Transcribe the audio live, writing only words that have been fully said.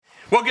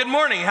Well, good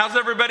morning. How's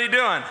everybody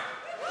doing?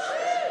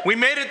 We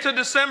made it to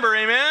December,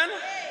 amen?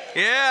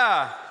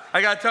 Yeah.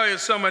 I got to tell you,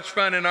 it's so much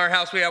fun in our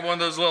house. We have one of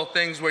those little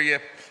things where you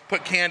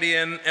put candy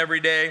in every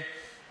day.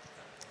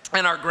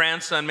 And our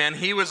grandson, man,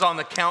 he was on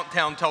the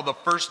countdown till the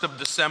 1st of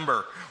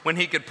December when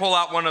he could pull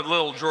out one of the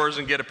little drawers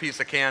and get a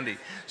piece of candy.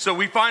 So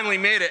we finally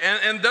made it.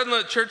 And doesn't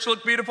the church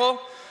look beautiful?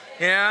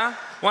 Yeah.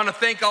 Want to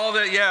thank all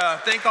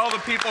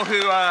the people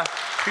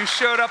who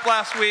showed up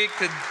last week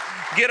to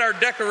get our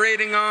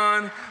decorating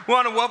on. We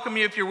want to welcome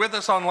you if you're with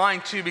us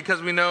online too,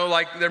 because we know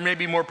there may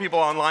be more people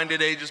online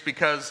today just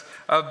because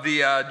of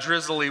the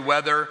drizzly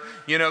weather,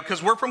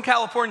 because we're from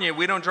California.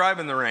 We don't drive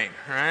in the rain,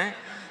 right?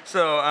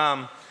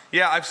 So,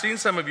 yeah, I've seen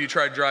some of you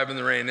try to drive in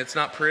the rain. It's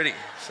not pretty.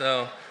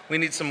 So we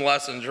need some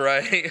lessons,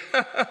 right?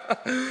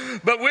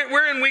 But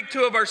we're in week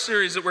 2 of our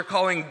series that we're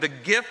calling The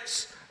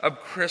Gifts of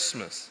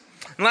Christmas.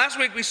 And last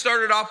week we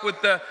started off with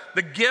the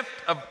gift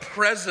of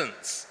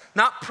presence.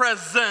 Not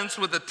presents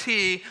with a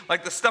T,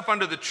 like the stuff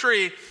under the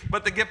tree,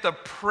 but the gift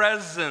of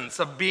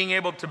presence, of being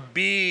able to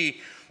be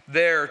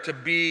there, to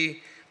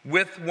be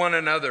with one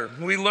another.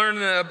 We learn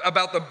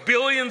about the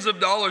billions of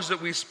dollars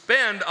that we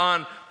spend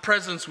on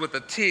presents with a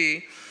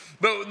T,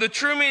 but the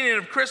true meaning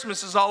of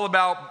Christmas is all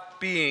about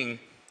being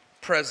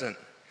present.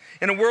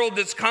 In a world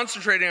that's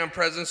concentrating on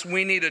presence,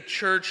 we need a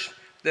church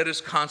that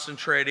is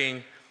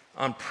concentrating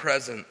on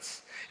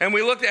presence. And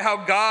we looked at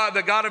how God,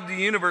 the God of the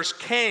universe,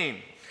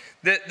 came.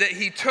 That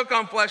he took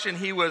on flesh and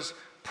he was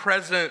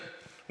present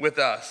with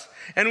us.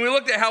 And we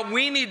looked at how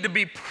we need to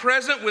be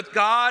present with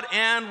God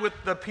and with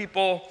the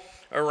people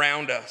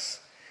around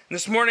us. And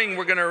this morning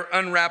we're going to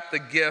unwrap the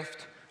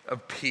gift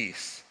of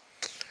peace.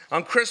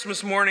 On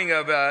Christmas morning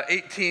of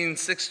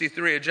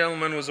 1863, a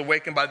gentleman was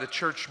awakened by the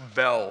church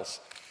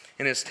bells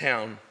in his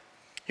town.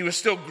 He was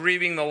still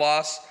grieving the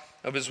loss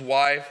of his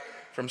wife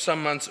from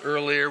some months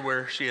earlier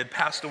where she had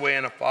passed away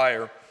in a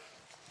fire.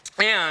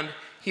 And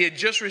he had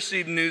just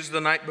received news the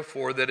night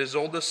before that his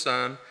oldest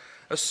son,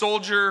 a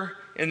soldier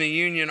in the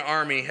Union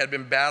Army, had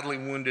been badly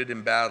wounded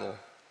in battle.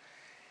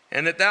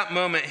 And at that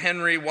moment,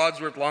 Henry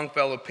Wadsworth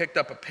Longfellow picked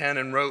up a pen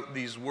and wrote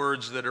these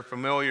words that are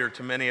familiar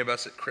to many of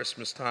us at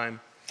Christmas time.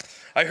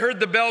 I heard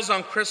the bells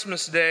on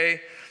Christmas Day,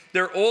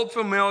 their old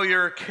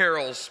familiar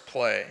carols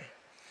play.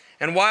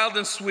 And wild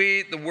and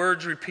sweet, the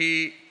words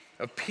repeat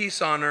of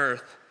peace on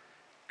earth,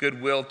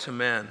 goodwill to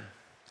men.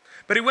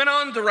 But he went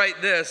on to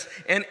write this,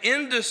 and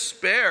in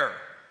despair,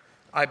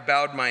 I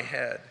bowed my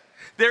head.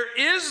 There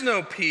is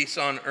no peace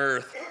on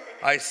earth,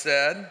 I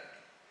said,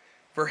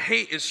 for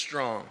hate is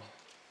strong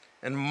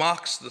and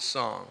mocks the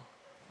song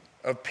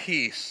of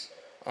peace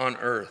on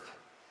earth,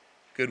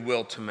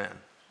 goodwill to men.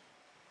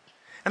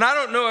 And I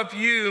don't know if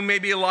you,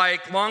 maybe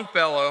like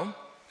Longfellow,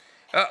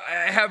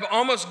 have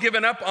almost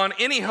given up on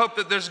any hope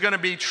that there's going to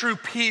be true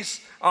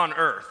peace on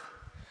earth.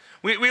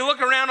 We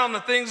look around on the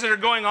things that are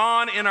going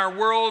on in our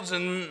worlds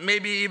and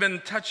maybe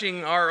even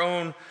touching our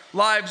own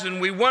lives,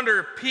 and we wonder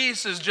if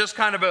peace is just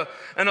kind of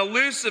an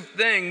elusive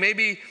thing.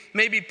 Maybe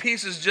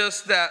peace is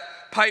just that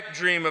pipe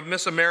dream of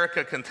Miss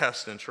America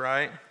contestants,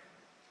 right?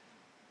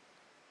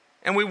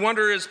 And we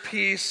wonder, is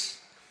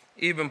peace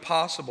even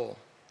possible?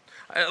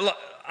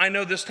 I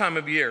know this time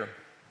of year,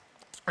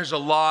 there's a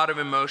lot of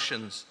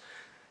emotions.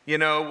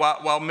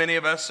 While many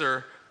of us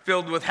are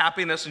filled with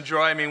happiness and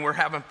joy. I mean, we're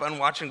having fun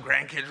watching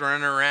grandkids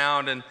running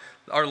around and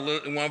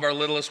one of our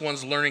littlest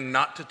ones learning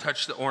not to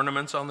touch the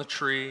ornaments on the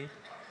tree,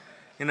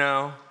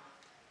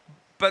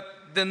 But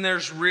then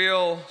there's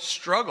real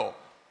struggle.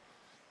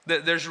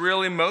 There's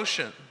real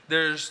emotion.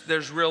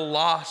 There's real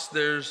loss.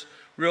 There's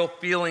real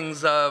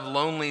feelings of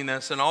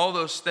loneliness and all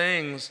those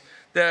things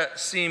that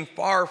seem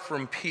far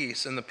from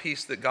peace and the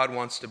peace that God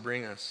wants to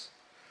bring us.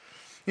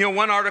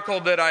 One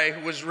article that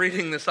I was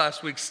reading this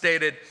last week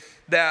stated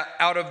that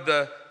out of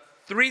the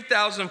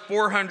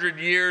 3,400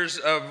 years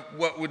of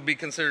what would be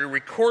considered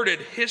recorded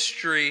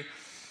history,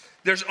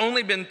 there's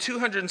only been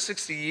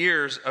 260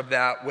 years of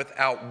that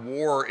without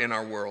war in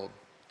our world.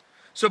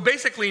 So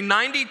basically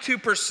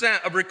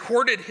 92% of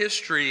recorded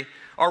history,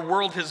 our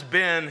world has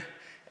been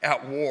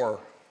at war.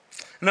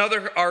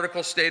 Another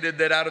article stated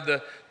that out of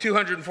the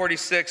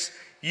 246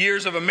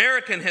 years of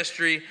American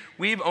history,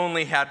 we've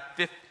only had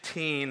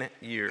 15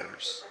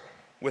 years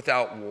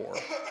without war.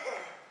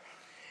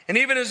 And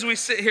even as we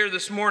sit here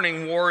this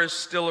morning, war is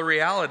still a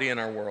reality in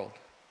our world.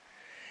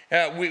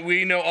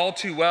 We know all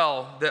too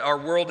well that our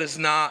world is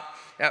not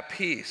at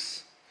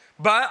peace.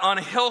 But on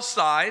a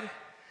hillside,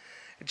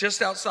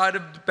 just outside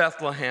of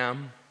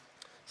Bethlehem,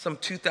 some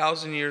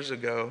 2,000 years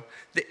ago,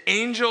 the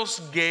angels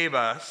gave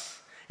us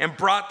and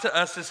brought to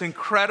us this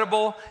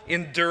incredible,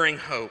 enduring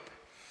hope.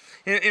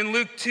 In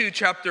Luke 2,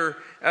 chapter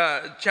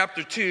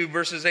 2,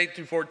 verses 8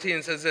 through 14,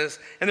 it says this,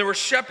 and there were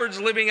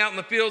shepherds living out in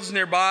the fields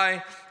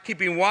nearby,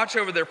 keeping watch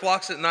over their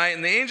flocks at night,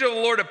 and the angel of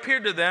the Lord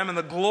appeared to them, and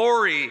the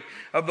glory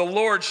of the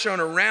Lord shone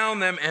around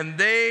them, and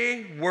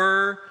they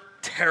were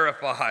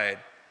terrified.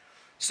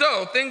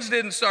 So things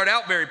didn't start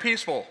out very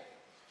peaceful.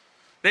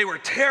 They were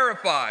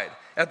terrified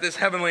at this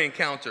heavenly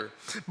encounter.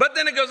 But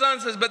then it goes on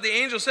and says, but the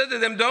angel said to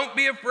them, don't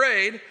be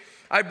afraid.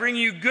 I bring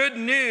you good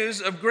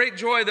news of great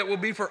joy that will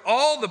be for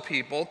all the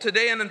people.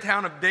 Today in the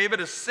town of David,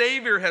 a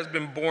Savior has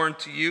been born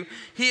to you.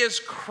 He is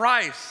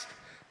Christ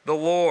the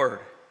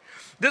Lord.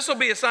 This will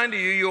be a sign to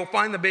you. You will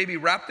find the baby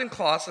wrapped in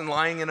cloths and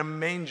lying in a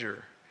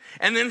manger."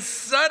 And then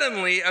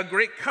suddenly a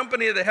great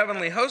company of the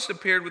heavenly host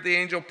appeared with the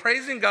angel,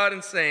 praising God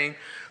and saying,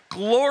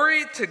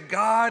 "Glory to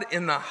God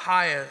in the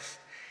highest,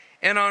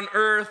 and on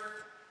earth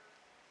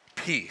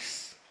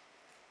peace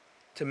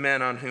to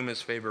men on whom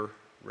his favor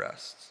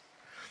rests."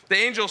 The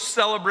angels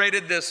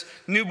celebrated this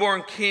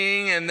newborn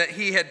king and that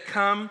he had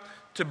come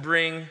to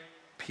bring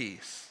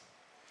peace.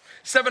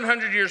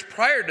 700 years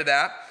prior to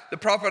that, the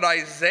prophet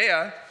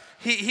Isaiah,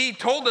 he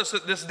told us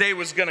that this day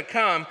was going to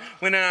come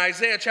when in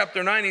Isaiah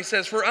chapter 9 he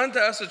says, "For unto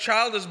us a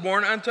child is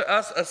born, unto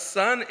us a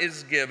son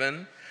is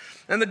given,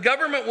 and the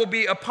government will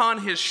be upon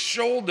his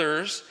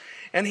shoulders,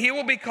 and he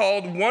will be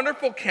called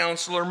Wonderful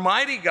Counselor,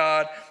 Mighty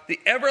God, the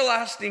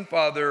Everlasting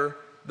Father,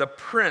 the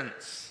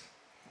Prince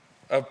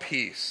of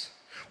Peace."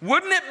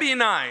 Wouldn't it be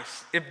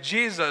nice if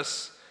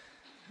Jesus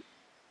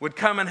would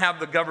come and have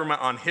the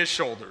government on his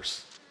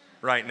shoulders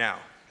right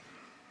now?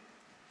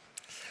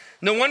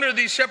 No wonder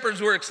these shepherds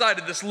were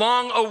excited. This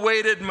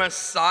long-awaited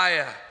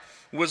Messiah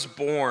was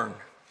born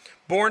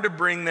to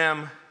bring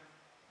them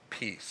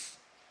peace.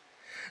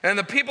 And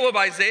the people of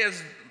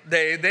Isaiah's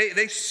day,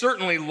 they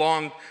certainly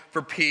longed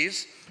for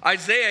peace.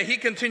 Isaiah, he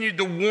continued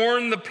to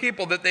warn the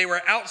people that they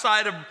were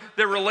outside of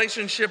their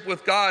relationship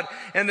with God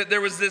and that there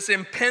was this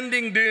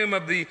impending doom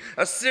of the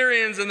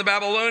Assyrians and the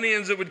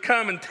Babylonians that would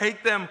come and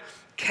take them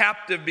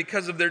captive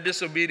because of their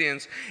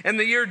disobedience. And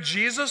the year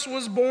Jesus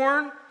was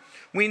born,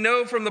 we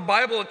know from the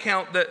Bible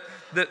account that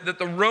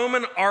the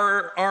Roman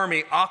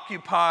army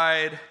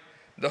occupied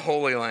the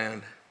Holy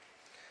Land.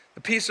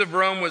 The peace of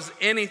Rome was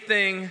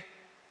anything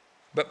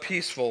but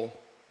peaceful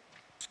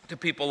to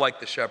people like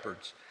the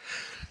shepherds.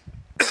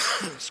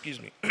 Excuse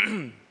me.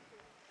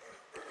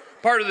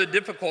 Part of the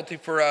difficulty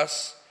for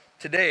us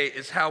today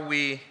is how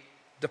we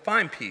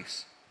define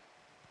peace.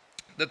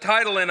 The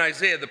title in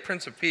Isaiah, the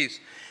Prince of Peace,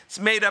 it's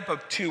made up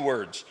of two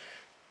words,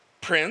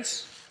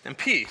 prince and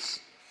peace.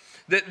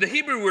 The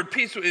Hebrew word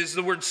peace is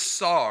the word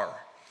sar.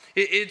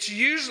 It's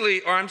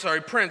usually,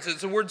 prince,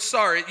 it's the word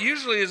sar. It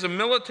usually is a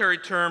military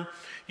term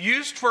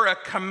used for a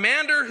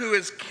commander who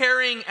is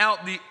carrying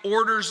out the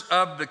orders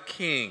of the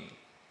king.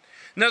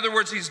 In other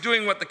words, he's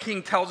doing what the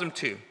king tells him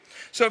to.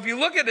 So if you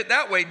look at it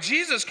that way,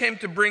 Jesus came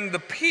to bring the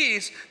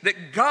peace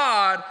that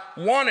God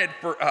wanted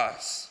for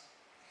us.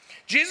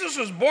 Jesus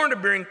was born to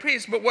bring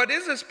peace, but what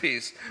is this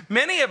peace?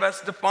 Many of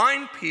us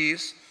define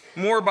peace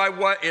more by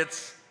what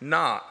it's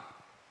not.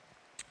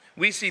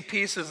 We see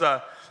peace as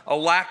a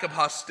lack of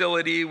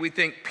hostility. We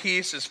think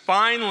peace is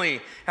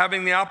finally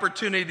having the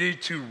opportunity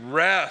to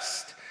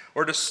rest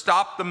or to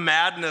stop the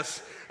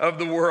madness of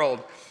the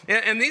world.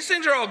 And these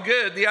things are all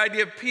good. The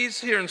idea of peace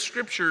here in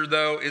Scripture,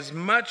 though, is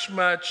much,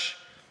 much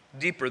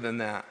deeper than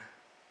that.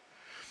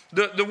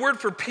 The word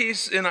for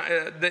peace in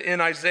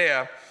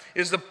Isaiah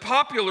is the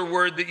popular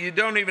word that you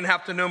don't even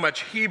have to know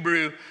much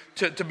Hebrew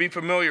to be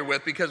familiar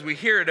with, because we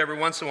hear it every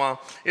once in a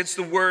while. It's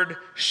the word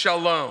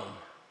shalom.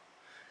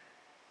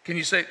 Can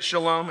you say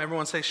shalom?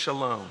 Everyone say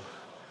shalom.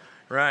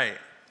 Right.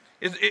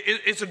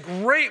 It's a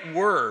great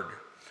word.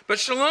 But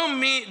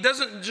shalom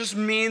doesn't just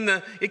mean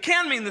it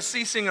can mean the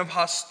ceasing of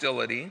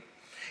hostility.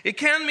 It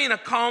can mean a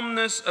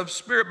calmness of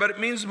spirit, but it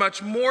means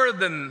much more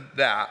than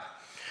that.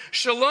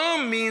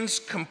 Shalom means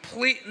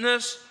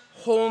completeness,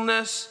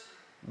 wholeness,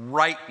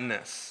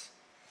 rightness.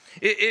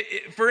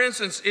 For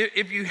instance,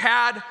 if you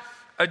had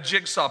a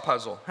jigsaw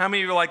puzzle, how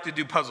many of you like to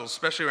do puzzles,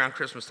 especially around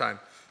Christmas time,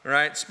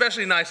 right?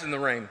 Especially nice in the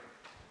rain.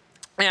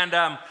 And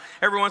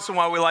every once in a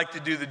while we like to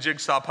do the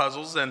jigsaw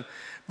puzzles.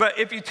 But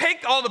if you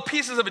take all the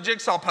pieces of a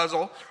jigsaw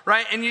puzzle,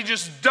 right, and you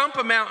just dump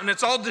them out and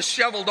it's all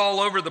disheveled all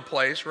over the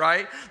place,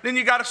 right, then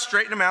you got to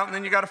straighten them out and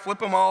then you got to flip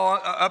them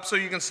all up so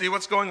you can see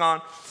what's going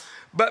on.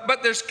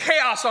 But there's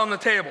chaos on the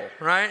table,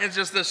 right? It's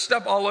just this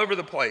stuff all over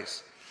the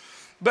place.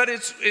 But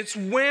it's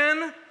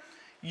when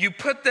you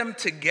put them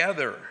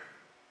together.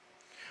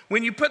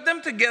 When you put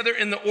them together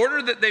in the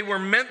order that they were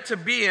meant to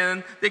be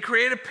in, they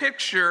create a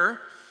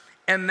picture,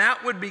 and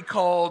that would be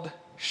called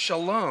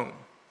shalom.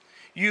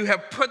 You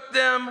have put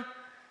them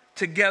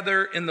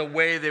together in the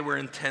way they were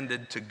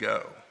intended to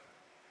go.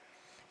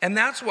 And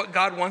that's what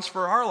God wants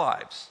for our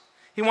lives.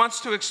 He wants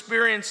to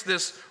experience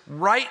this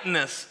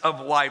rightness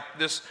of life,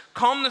 this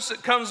calmness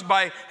that comes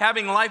by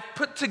having life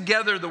put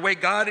together the way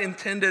God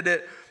intended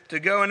it to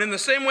go. And in the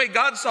same way,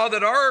 God saw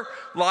that our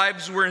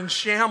lives were in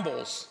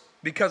shambles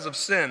because of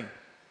sin.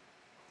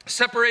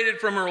 Separated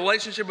from a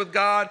relationship with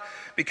God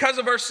because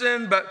of our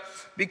sin, but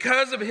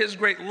because of his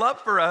great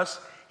love for us,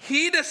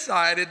 he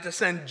decided to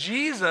send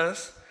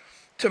Jesus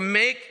to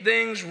make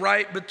things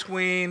right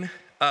between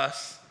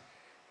us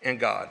and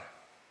God.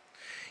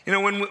 You know,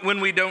 when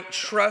we don't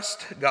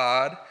trust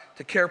God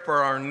to care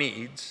for our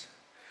needs,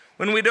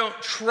 when we don't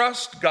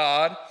trust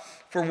God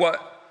for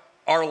what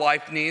our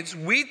life needs,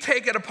 we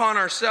take it upon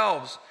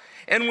ourselves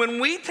And when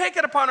we take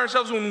it upon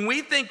ourselves, when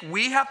we think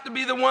we have to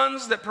be the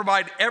ones that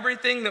provide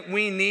everything that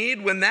we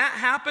need, when that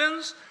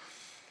happens,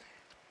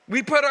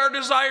 we put our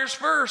desires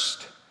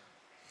first.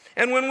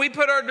 And when we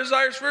put our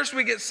desires first,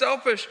 we get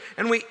selfish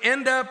and we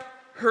end up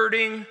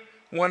hurting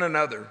one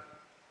another.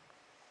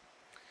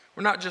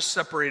 We're not just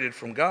separated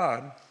from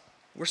God,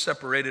 we're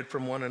separated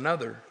from one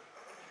another.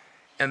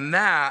 And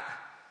that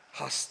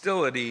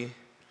hostility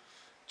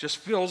just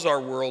fills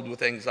our world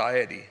with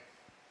anxiety.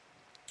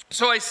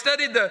 So I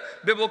studied the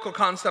biblical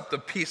concept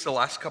of peace the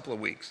last couple of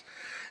weeks.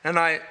 And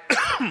I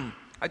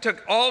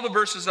took all the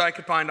verses I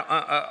could find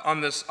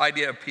on this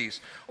idea of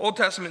peace. Old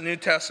Testament, New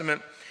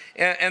Testament.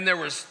 And there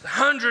was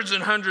hundreds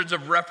and hundreds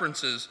of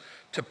references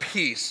to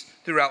peace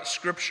throughout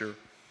Scripture.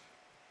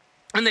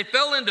 And they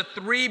fell into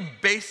three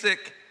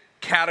basic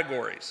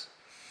categories.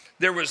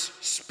 There was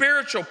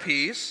spiritual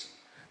peace,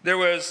 there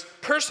was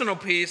personal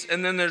peace,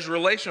 and then there's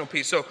relational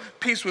peace. So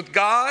peace with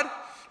God,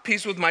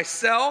 peace with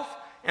myself,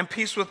 and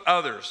peace with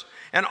others.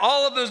 And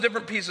all of those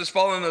different pieces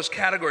fall in those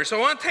categories. So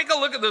I want to take a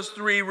look at those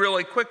three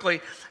really quickly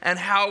and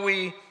how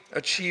we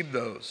achieve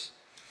those.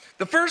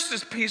 The first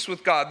is peace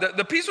with God.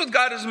 The peace with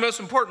God is the most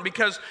important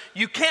because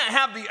you can't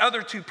have the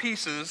other two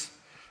pieces,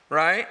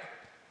 right?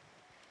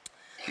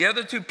 The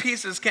other two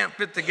pieces can't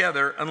fit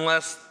together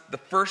unless the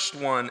first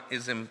one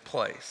is in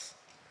place.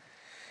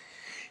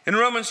 In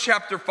Romans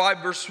chapter 5,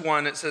 verse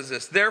 1, it says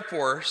this: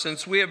 "Therefore,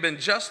 since we have been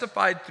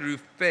justified through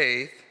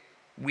faith,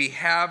 we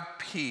have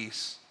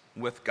peace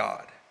with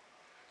God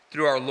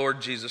through our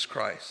Lord Jesus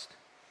Christ."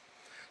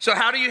 So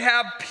how do you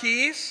have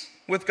peace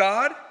with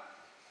God?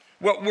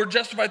 Well, we're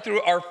justified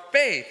through our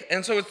faith.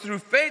 And so it's through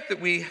faith that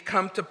we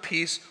come to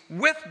peace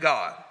with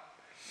God.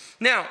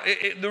 Now,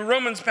 the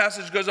Romans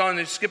passage goes on,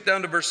 and skip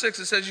down to verse 6.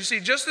 It says, "You see,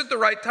 just at the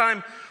right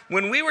time,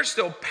 when we were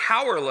still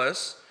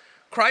powerless,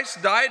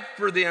 Christ died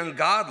for the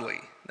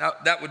ungodly." Now,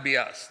 that would be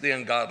us, the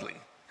ungodly.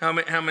 How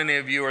many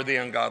of you are the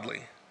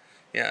ungodly?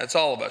 Yeah, it's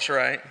all of us,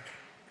 right?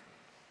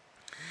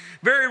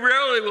 "Very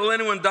rarely will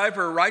anyone die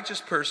for a righteous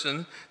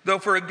person, though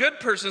for a good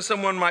person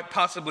someone might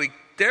possibly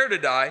dare to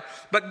die.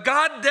 But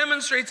God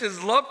demonstrates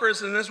his love for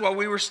us in this: while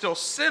we were still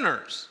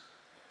sinners,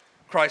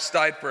 Christ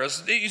died for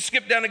us." You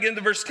skip down again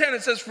to verse 10.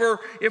 It says,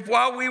 "For if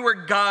while we were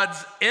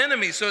God's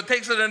enemies," so it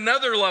takes it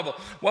another level,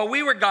 "while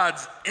we were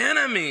God's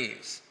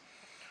enemies,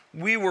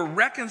 we were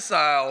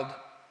reconciled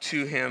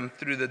to him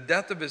through the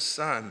death of his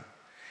Son.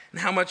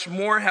 And how much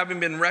more, having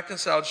been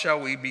reconciled, shall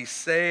we be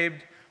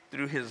saved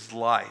through his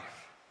life?"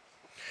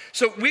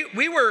 So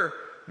we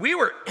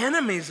were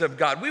enemies of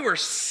God. We were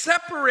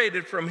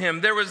separated from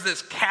him. There was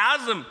this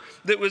chasm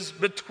that was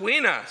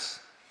between us.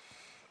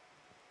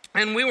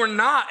 And we were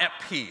not at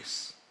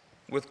peace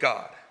with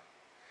God.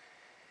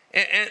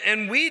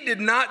 And we did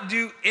not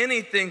do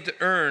anything to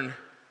earn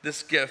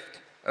this gift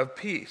of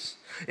peace.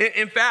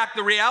 In fact,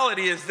 the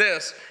reality is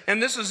this,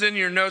 and this is in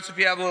your notes if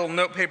you have a little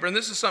note paper, and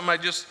this is something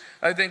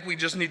I think we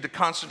just need to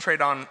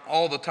concentrate on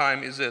all the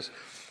time, is this: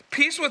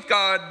 peace with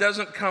God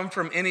doesn't come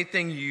from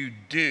anything you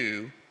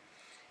do.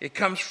 It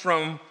comes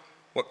from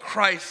what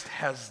Christ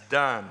has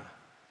done,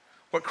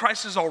 what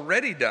Christ has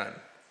already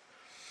done.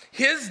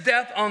 His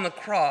death on the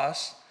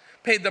cross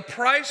paid the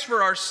price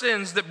for our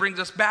sins that brings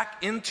us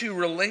back into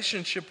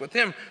relationship with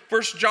him.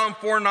 1 John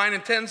 4, 9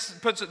 and 10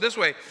 puts it this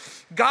way: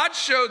 "God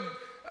showed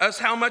us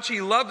how much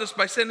he loved us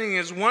by sending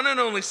his one and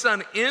only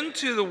Son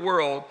into the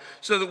world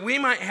so that we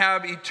might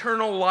have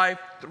eternal life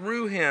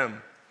through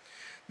him.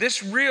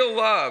 This is real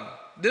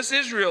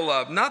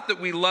love, not that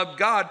we loved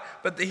God,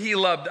 but that he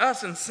loved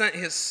us and sent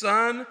his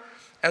Son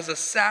as a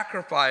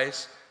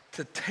sacrifice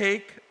to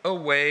take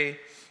away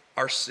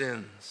our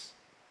sins."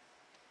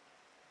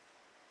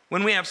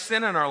 When we have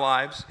sin in our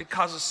lives, it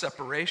causes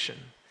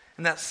separation.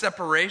 And that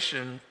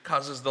separation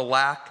causes the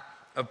lack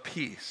of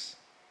peace.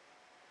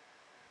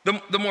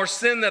 The more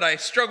sin that I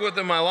struggle with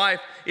in my life,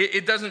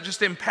 it doesn't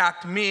just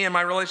impact me and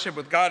my relationship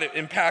with God, it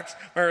impacts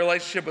my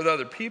relationship with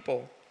other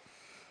people.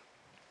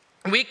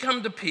 We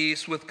come to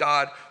peace with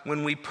God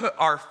when we put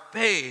our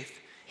faith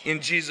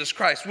in Jesus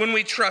Christ, when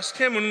we trust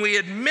him, when we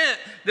admit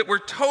that we're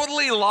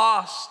totally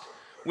lost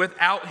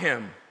without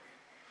him,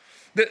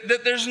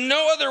 that there's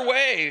no other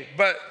way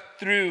but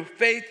through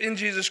faith in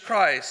Jesus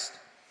Christ.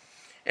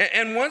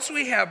 And once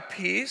we have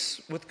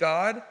peace with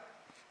God,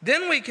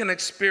 then we can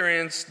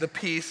experience the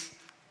peace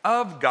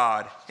of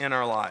God in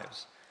our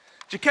lives.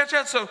 Did you catch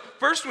that? So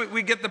first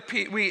we get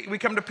we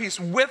come to peace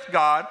with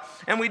God,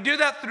 and we do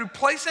that through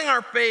placing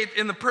our faith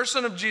in the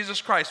person of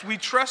Jesus Christ. We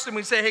trust him.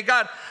 We say, "Hey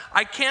God,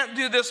 I can't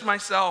do this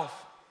myself."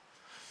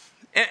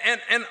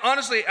 And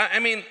honestly, I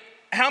mean,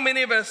 how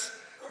many of us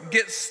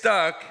get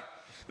stuck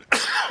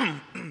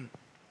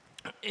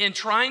in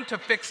trying to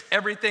fix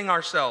everything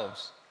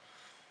ourselves?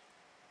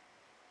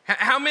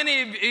 How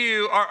many of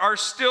you are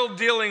still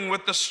dealing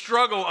with the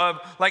struggle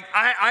of, like,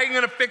 I'm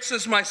going to fix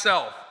this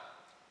myself?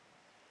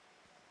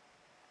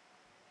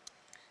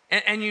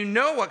 And you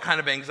know what kind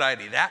of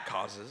anxiety that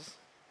causes.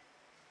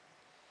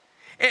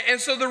 And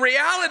so the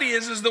reality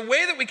is the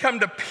way that we come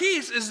to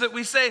peace is that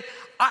we say,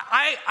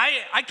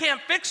 I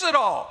can't fix it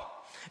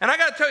all. And I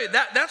got to tell you,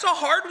 that's a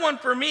hard one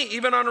for me,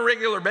 even on a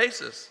regular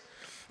basis.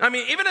 I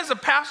mean, even as a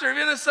pastor,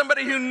 even as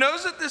somebody who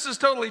knows that this is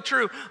totally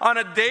true, on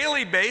a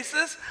daily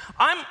basis,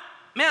 I'm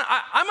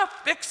a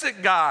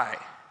fix-it guy,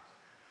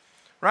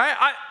 right?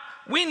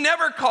 We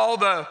never call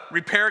the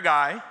repair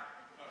guy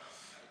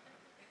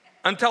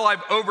until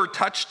I've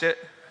over-touched it.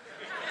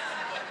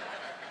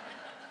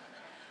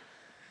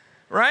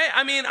 Right?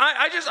 I mean,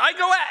 I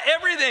go at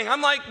everything.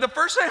 I'm like, the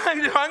first thing I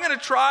do, I'm going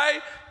to try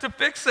to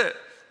fix it,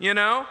 you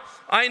know?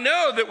 I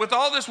know that with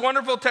all this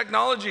wonderful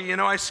technology, you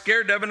know, I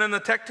scared Devin and the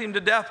tech team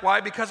to death.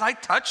 Why? Because I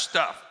touch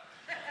stuff.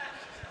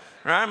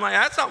 Right? I'm like,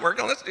 that's not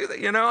working. Let's do that.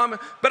 You know,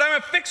 but I'm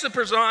a fix-it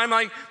person. I'm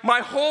like, my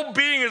whole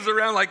being is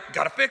around like,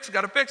 gotta fix.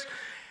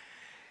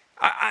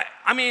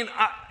 I mean,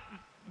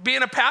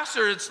 being a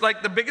pastor, it's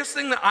like the biggest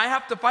thing that I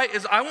have to fight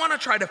is I want to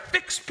try to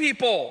fix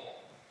people.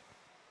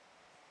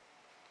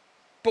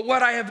 But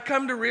what I have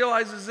come to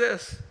realize is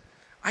this: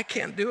 I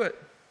can't do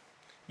it.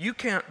 You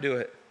can't do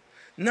it.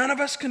 None of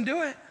us can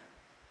do it.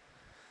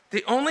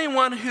 The only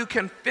one who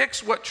can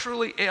fix what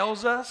truly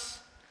ails us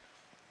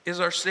is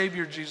our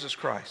Savior, Jesus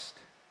Christ.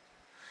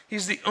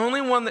 He's the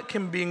only one that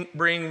can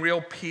bring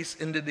real peace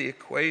into the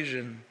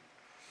equation.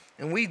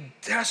 And we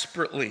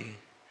desperately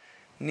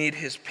need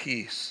his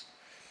peace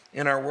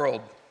in our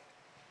world.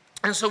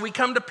 And so we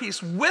come to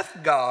peace with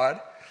God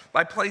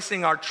by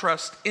placing our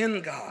trust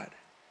in God.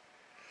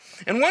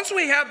 And once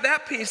we have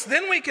that peace,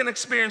 then we can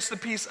experience the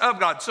peace of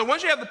God. So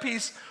once you have the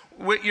peace,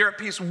 you're at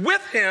peace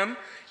with him,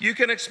 you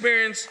can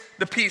experience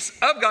the peace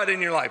of God in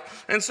your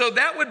life. And so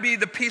that would be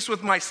the peace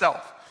with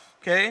myself,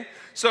 okay?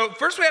 So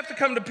first we have to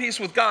come to peace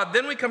with God,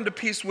 then we come to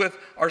peace with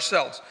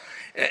ourselves.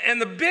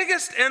 And the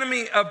biggest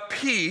enemy of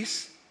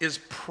peace is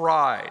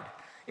pride.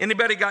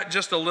 Anybody got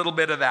just a little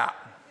bit of that?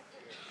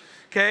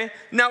 Okay?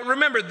 Now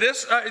remember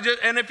this,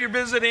 and if you're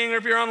visiting or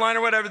if you're online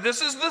or whatever,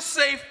 this is the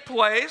safe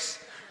place,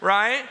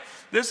 right?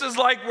 This is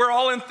like we're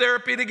all in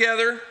therapy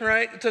together,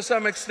 right, to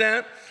some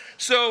extent.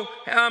 So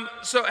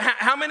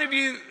how many of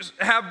you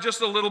have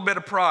just a little bit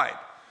of pride,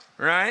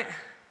 right?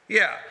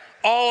 Yeah,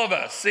 all of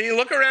us. See,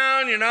 look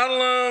around, you're not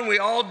alone. We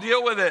all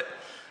deal with it,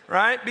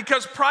 right?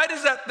 Because pride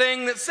is that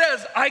thing that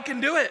says, I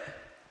can do it.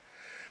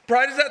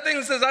 Pride is that thing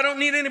that says, I don't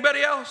need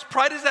anybody else.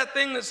 Pride is that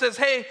thing that says,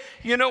 hey,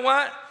 you know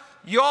what?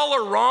 Y'all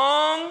are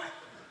wrong,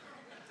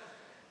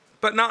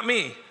 but not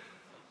me,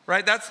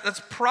 right? That's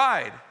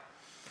pride.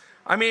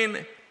 I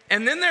mean,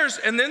 and then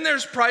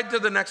there's pride to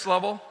the next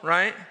level,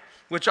 right?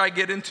 Which I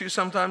get into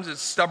sometimes.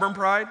 It's stubborn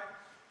pride,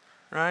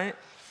 right?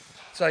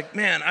 It's like,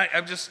 man,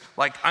 I'm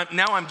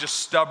just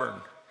stubborn.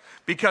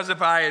 Because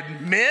if I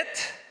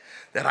admit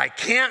that I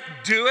can't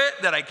do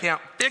it, that I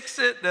can't fix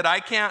it, that I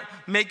can't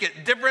make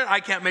it different,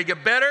 I can't make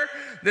it better,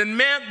 then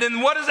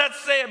what does that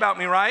say about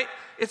me, right?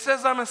 It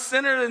says I'm a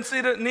sinner in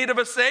need of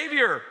a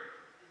Savior.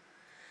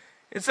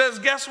 It says,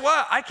 guess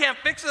what? I can't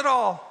fix it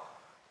all.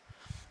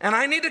 And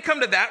I need to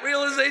come to that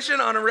realization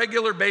on a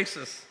regular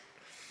basis.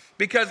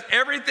 Because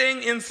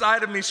everything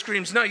inside of me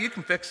screams, no, you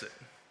can fix it.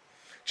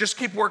 Just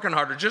keep working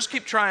harder. Just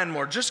keep trying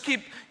more. Just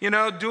keep,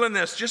 doing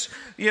this. Just,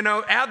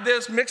 add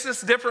this, mix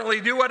this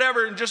differently, do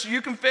whatever, and just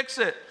you can fix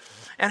it.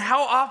 And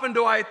how often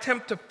do I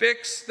attempt to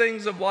fix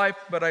things of life,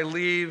 but I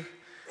leave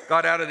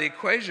God out of the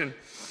equation?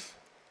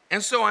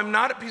 And so I'm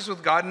not at peace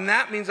with God, and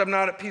that means I'm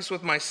not at peace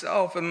with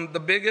myself. And the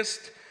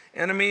biggest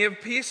enemy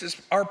of peace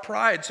is our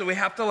pride. So we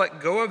have to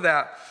let go of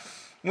that.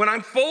 When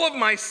I'm full of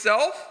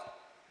myself,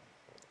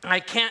 I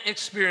can't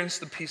experience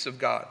the peace of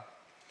God.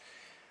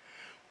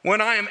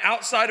 When I am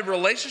outside of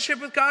relationship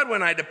with God,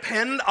 when I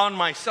depend on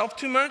myself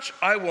too much,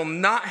 I will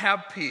not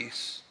have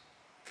peace.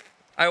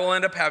 I will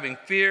end up having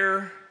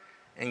fear,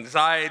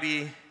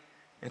 anxiety,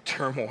 and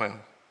turmoil.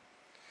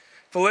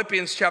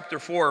 Philippians chapter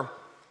 4,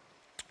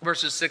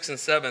 verses 6 and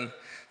 7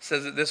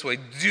 says it this way: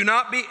 do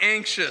not be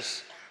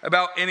anxious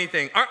about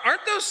anything.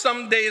 Aren't those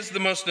some days the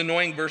most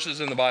annoying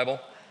verses in the Bible?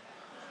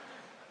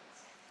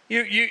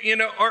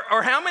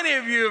 Or how many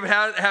of you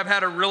have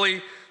had a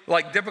really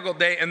difficult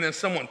day and then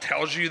someone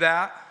tells you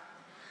that?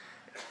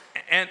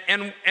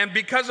 And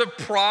because of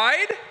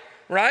pride,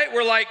 right?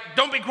 We're like,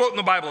 don't be quoting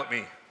the Bible at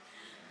me.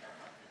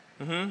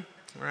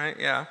 Right,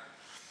 yeah.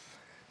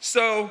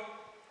 So,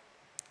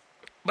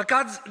 but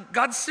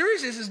God's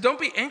serious. He says, don't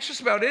be anxious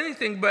about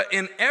anything, but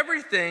in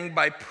everything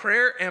by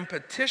prayer and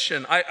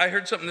petition. I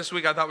heard something this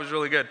week I thought was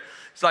really good.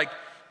 It's like,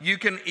 you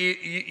can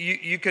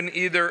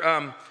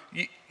either,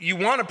 you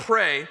want to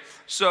pray,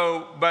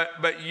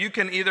 but you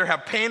can either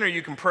have pain or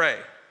you can pray,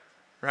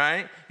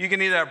 right? You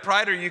can either have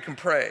pride or you can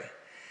pray.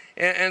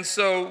 And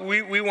so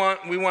we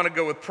want to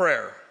go with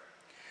prayer.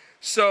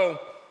 So,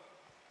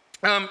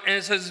 and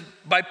it says,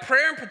 by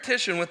prayer and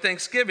petition with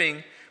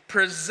thanksgiving,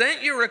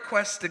 present your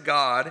requests to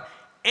God,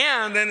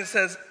 and then it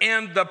says,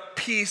 and the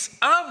peace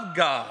of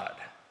God.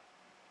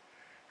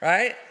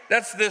 Right?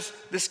 That's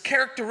this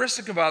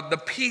characteristic about the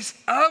peace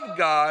of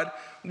God,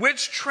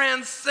 which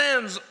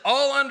transcends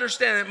all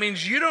understanding. It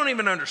means you don't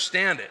even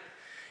understand it.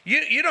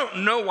 You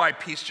don't know why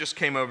peace just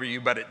came over you,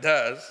 but it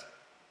does.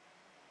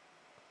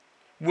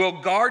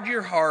 Will guard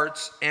your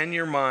hearts and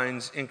your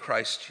minds in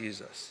Christ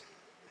Jesus.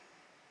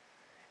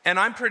 And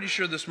I'm pretty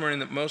sure this morning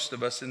that most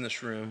of us in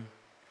this room,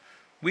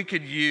 we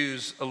could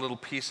use a little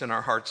peace in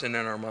our hearts and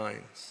in our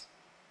minds.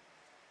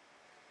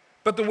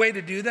 But the way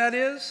to do that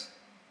is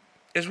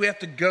we have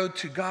to go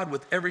to God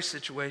with every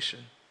situation.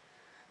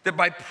 That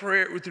by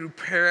prayer, through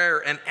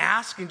prayer and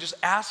just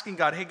asking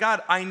God, hey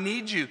God, I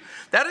need you.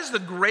 That is the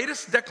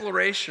greatest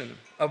declaration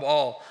of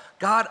all.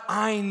 God,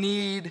 I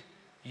need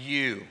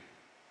you.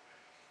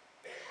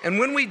 And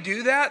when we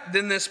do that,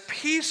 then this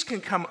peace can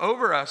come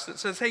over us that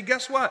says, hey,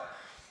 guess what?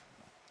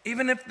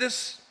 Even if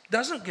this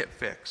doesn't get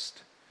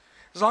fixed,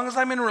 as long as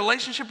I'm in a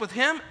relationship with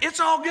him, it's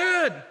all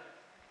good.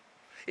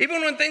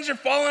 Even when things are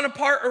falling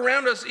apart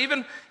around us,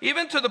 even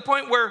to the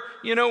point where,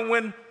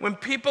 when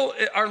people,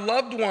 our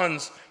loved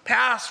ones,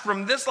 pass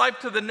from this life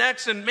to the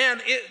next, and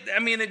man,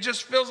 it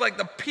just feels like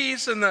the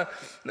peace and the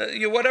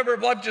whatever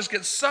of life just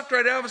gets sucked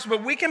right out of us.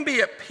 But we can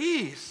be at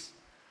peace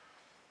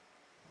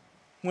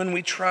when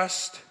we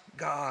trust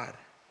God.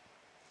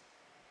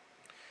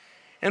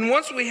 And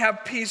once we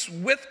have peace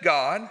with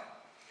God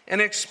and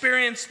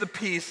experience the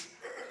peace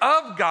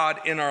of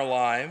God in our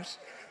lives,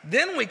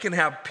 then we can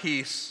have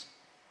peace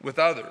with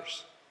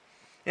others.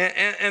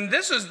 And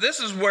this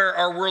is where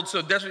our world's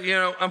so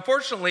desperate.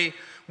 Unfortunately,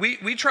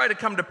 we try to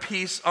come to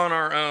peace on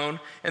our own,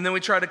 and then we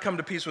try to come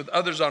to peace with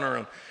others on our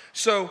own.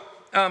 So,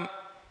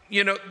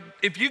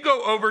 if you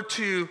go over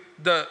to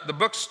the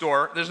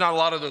bookstore, there's not a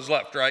lot of those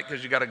left, right?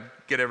 Because you got to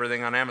get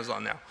everything on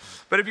Amazon now.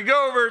 But if you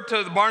go over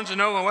to the Barnes &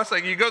 Noble in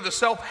Westlake, you go to the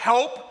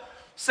self-help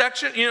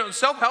section.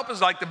 Self-help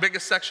is like the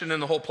biggest section in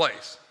the whole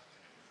place,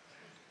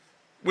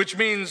 which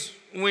means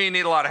we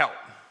need a lot of help.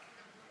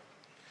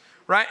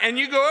 Right? And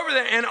you go over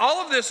there, and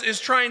all of this is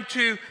trying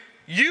to,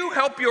 you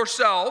help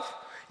yourself,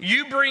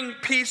 you bring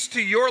peace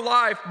to your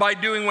life by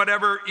doing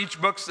whatever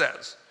each book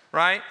says,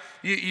 right?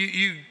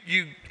 You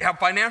have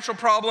financial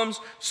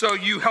problems, so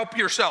you help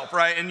yourself,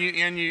 right? And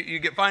you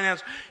get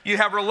finance. You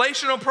have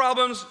relational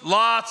problems,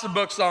 lots of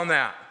books on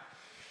that,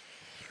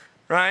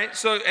 right?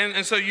 So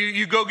so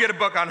you go get a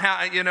book on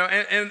how,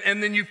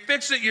 and then you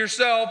fix it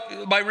yourself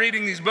by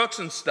reading these books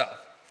and stuff.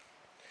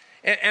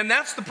 And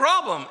that's the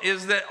problem,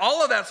 is that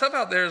all of that stuff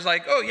out there is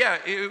like, oh yeah,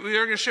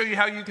 we're going to show you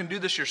how you can do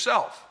this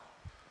yourself.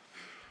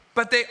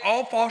 But they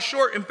all fall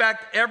short. In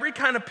fact, every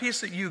kind of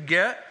peace that you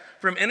get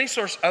from any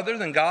source other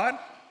than God,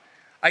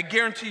 I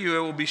guarantee you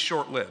it will be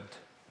short-lived.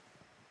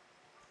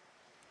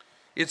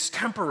 It's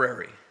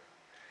temporary.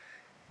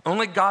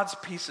 Only God's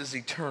peace is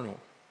eternal.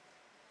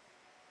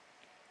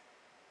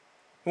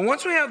 Well,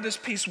 once we have this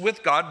peace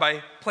with God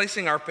by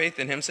placing our faith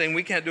in him, saying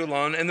we can't do it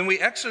alone, and then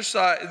we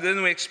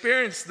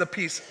experience the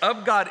peace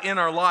of God in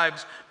our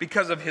lives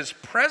because of his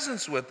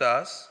presence with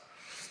us,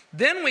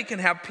 then we can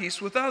have peace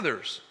with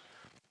others.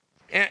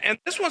 And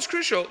this one's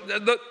crucial.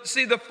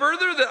 The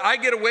further that I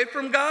get away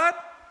from God,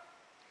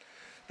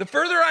 the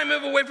further I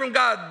move away from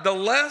God, the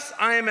less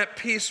I am at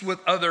peace with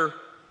other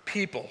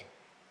people.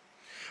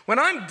 When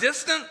I'm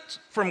distant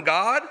from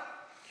God,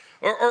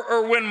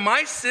 or when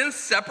my sin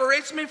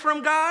separates me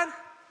from God,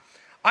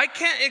 I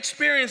can't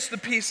experience the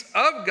peace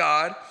of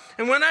God.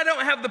 And when I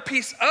don't have the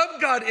peace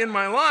of God in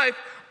my life,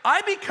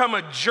 I become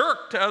a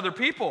jerk to other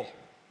people.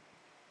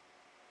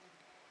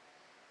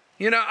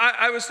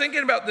 I was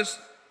thinking about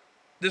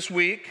this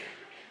week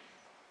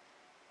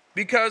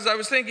because I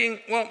was thinking,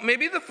 well,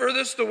 maybe the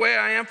furthest away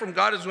I am from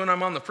God is when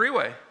I'm on the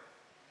freeway.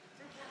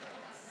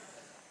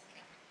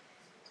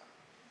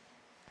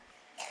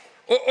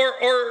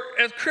 Or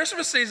at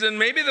Christmas season,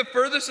 maybe the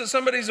furthest that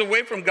somebody's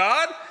away from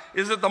God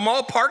is at the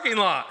mall parking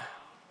lot.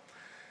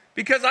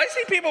 Because I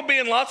see people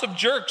being lots of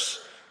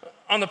jerks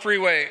on the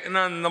freeway and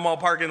on the mall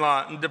parking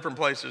lot in different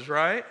places,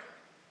 right?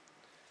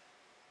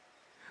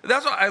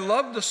 That's why I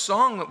love the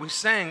song that we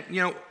sang,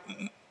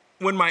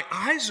 when my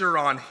eyes are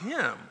on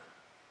him.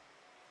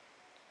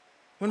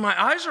 When my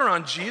eyes are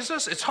on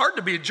Jesus, it's hard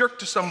to be a jerk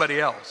to somebody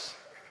else.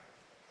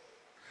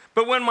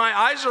 But when my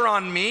eyes are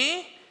on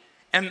me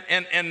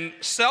and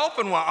self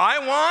and what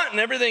I want and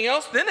everything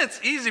else, then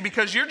it's easy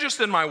because you're just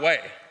in my way.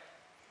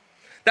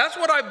 That's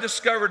what I've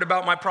discovered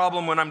about my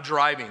problem when I'm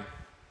driving,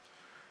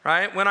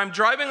 right? When I'm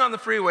driving on the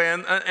freeway,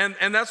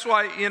 and that's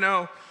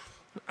why,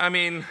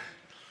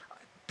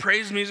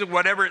 praise music,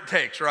 whatever it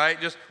takes,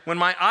 right? Just when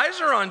my eyes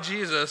are on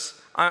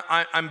Jesus,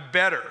 I'm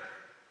better.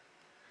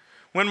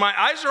 When my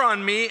eyes are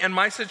on me and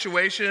my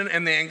situation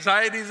and the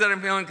anxieties that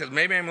I'm feeling, because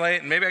maybe I'm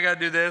late and maybe I got to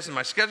do this and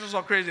my schedule's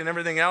all crazy and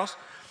everything else,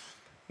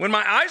 when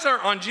my eyes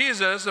aren't on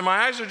Jesus and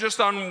my eyes are just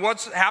on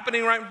what's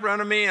happening right in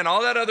front of me and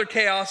all that other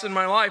chaos in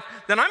my life,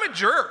 then I'm a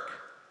jerk.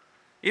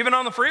 Even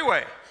on the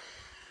freeway,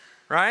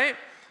 right?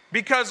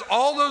 Because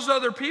all those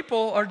other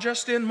people are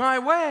just in my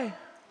way.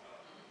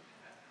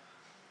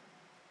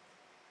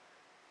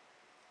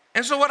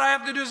 And so what I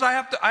have to do is I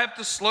have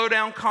to slow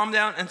down, calm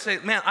down, and say,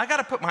 man, I got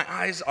to put my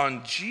eyes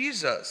on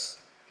Jesus.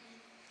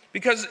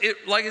 Because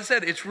like I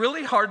said, it's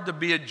really hard to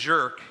be a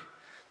jerk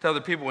to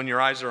other people when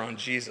your eyes are on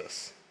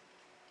Jesus.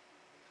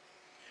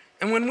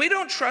 And when we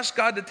don't trust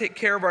God to take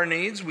care of our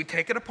needs, we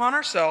take it upon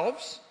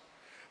ourselves.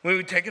 When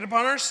we take it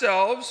upon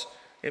ourselves,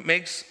 it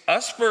makes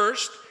us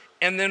first,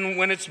 and then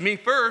when it's me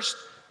first,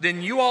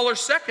 then you all are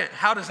second.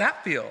 How does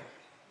that feel?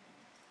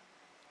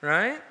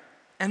 Right?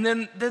 And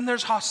then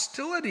there's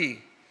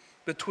hostility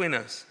between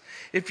us.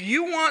 If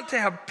you want to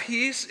have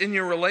peace in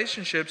your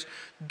relationships,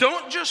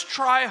 don't just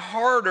try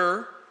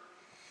harder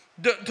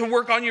to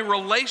work on your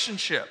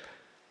relationship.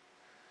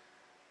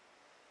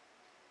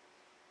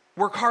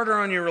 Work harder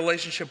on your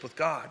relationship with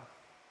God.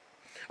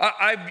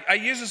 I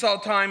use this all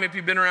the time. If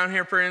you've been around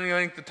here for any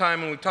length of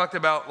time, and we've talked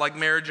about like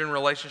marriage and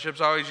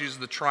relationships, I always use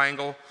the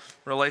triangle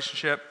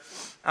relationship.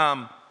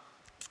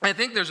 I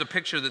think there's a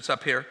picture that's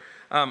up here,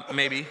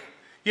 maybe.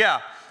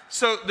 Yeah,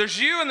 so there's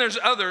you and there's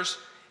others.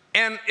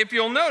 And if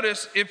you'll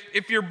notice,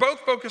 if you're both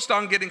focused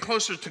on getting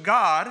closer to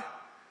God,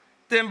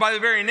 then by the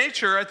very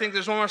nature, I think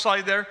there's one more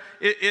slide there,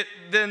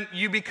 then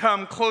you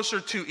become closer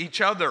to each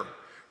other,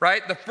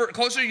 right? The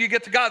closer you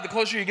get to God, the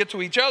closer you get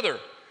to each other.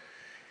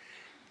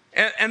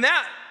 And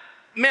that,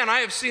 man, I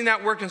have seen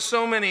that work in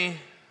so many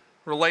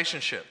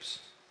relationships.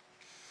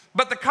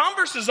 But the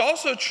converse is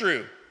also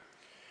true.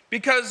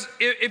 Because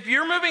if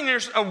you're moving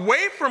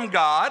away from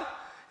God,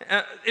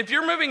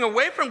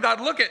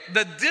 look at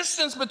the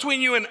distance between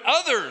you and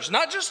others,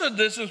 not just the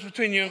distance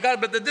between you and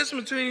God, but the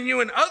distance between you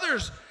and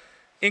others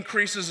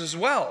increases as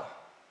well.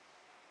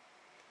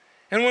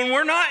 And when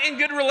we're not in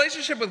good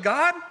relationship with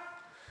God,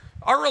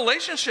 our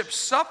relationships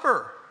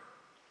suffer.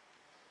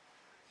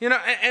 You know,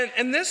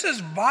 and this is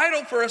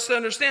vital for us to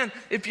understand.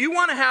 If you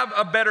want to have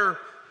a better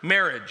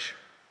marriage,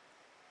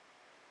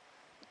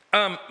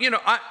 my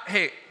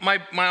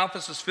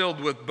office is filled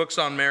with books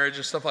on marriage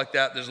and stuff like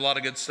that. There's a lot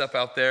of good stuff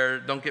out there.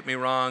 Don't get me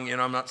wrong. You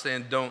know, I'm not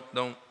saying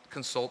don't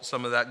consult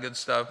some of that good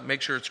stuff.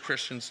 Make sure it's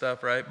Christian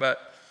stuff, right? But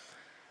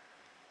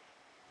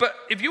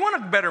if you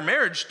want a better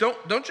marriage,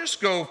 don't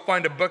just go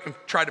find a book and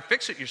try to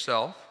fix it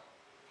yourself.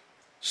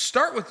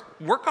 Start with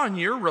work on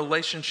your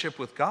relationship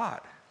with God.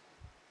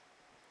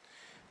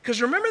 Because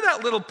remember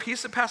that little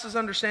peace that passes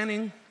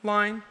understanding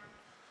line?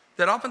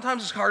 That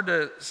oftentimes is hard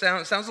to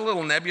sound. It sounds a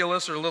little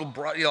nebulous or a little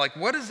broad. You're like,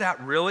 what is that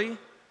really?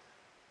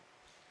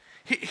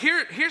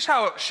 Here's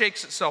how it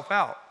shakes itself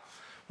out.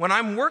 When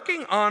I'm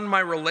working on my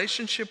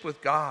relationship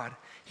with God,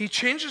 He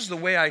changes the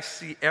way I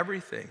see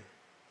everything,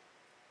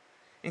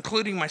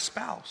 including my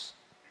spouse.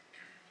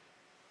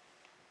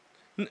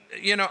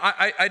 You know,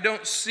 I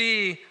don't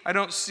see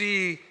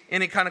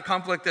any kind of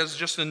conflict as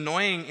just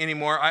annoying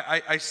anymore.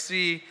 I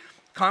see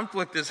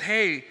conflict as,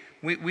 hey,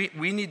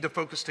 we need to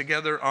focus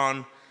together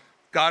on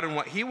God and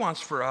what He wants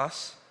for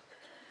us.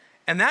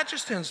 And that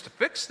just tends to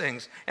fix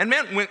things. And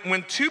man,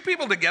 when two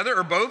people together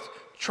are both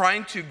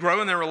trying to grow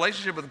in their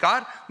relationship with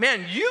God,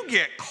 man, you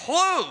get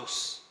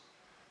close.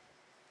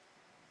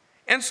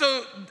 And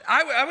so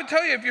I would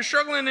tell you, if you're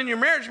struggling in your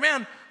marriage,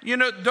 man, you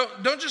know,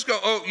 don't just go,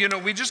 oh, you know,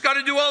 we just got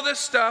to do all this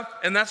stuff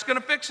and that's going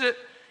to fix it.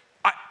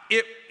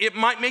 It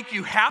might make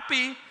you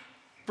happy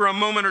for a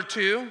moment or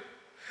two.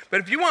 But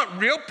if you want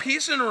real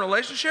peace in a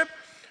relationship,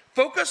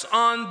 focus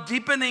on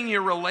deepening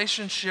your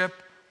relationship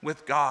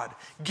with God.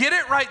 Get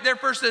it right there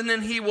first, and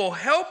then He will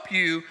help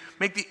you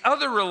make the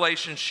other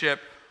relationship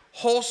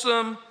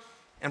wholesome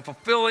and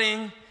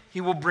fulfilling.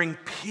 He will bring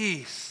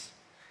peace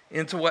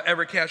into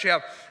whatever chaos you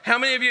have. How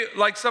many of you,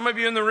 like some of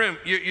you in the room,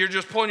 you're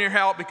just pulling your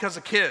hair out because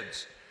of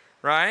kids,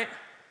 right?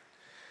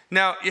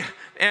 Now,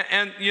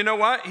 and you know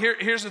what?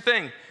 Here's the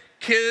thing.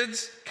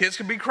 Kids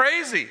can be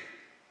crazy.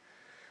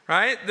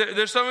 Right?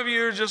 There's some of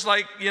you who are just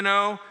like, you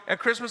know, at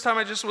Christmas time,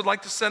 I just would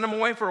like to send them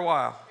away for a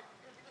while.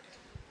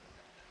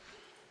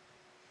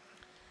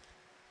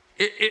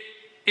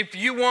 If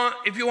you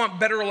want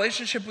better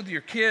relationship with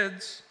your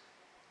kids,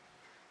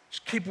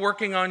 just keep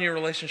working on your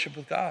relationship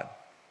with God.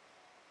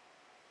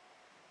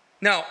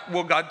 Now,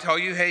 will God tell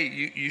you,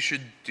 hey, you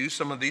should do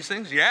some of these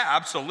things? Yeah,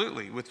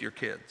 absolutely, with your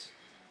kids.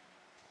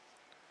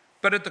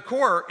 But at the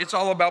core, it's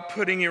all about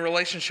putting your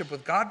relationship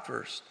with God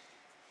first.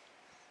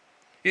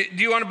 Do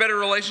you want a better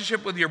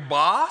relationship with your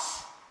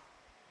boss?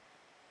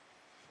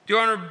 Do you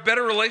want a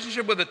better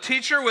relationship with a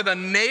teacher, with a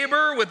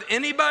neighbor, with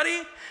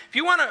anybody? If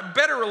you want a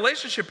better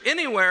relationship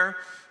anywhere,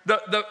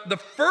 the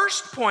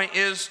first point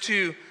is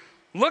to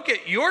look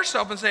at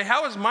yourself and say,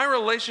 how is my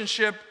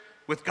relationship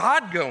with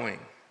God going?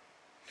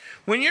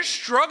 When you're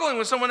struggling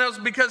with someone else,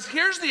 because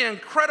here's the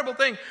incredible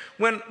thing.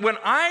 When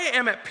I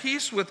am at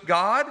peace with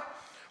God,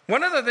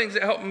 one of the things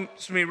that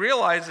helps me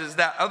realize is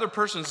that other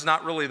person's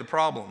not really the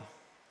problem.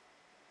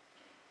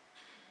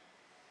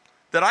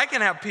 That I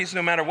can have peace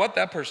no matter what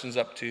that person's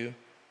up to,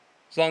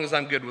 as long as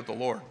I'm good with the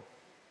Lord.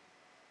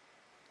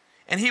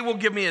 And He will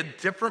give me a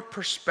different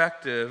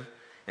perspective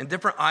and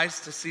different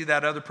eyes to see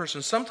that other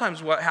person.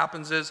 Sometimes what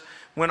happens is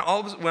when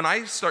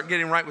I start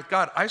getting right with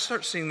God, I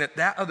start seeing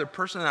that other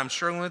person that I'm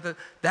struggling with,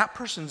 that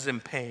person's in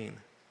pain.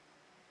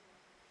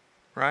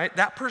 Right?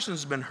 That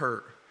person's been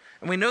hurt.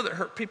 And we know that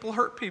hurt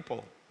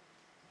people.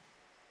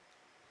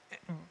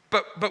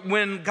 But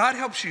when God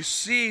helps you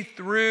see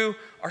through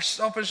our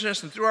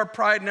selfishness and through our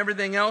pride and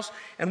everything else,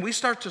 and we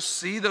start to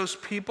see those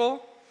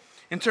people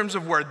in terms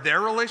of where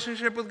their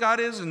relationship with God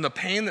is and the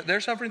pain that they're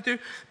suffering through,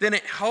 then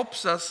it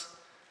helps us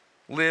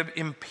live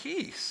in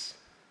peace.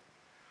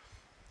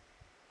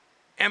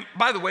 And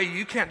by the way,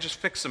 you can't just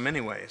fix them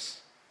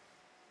anyways.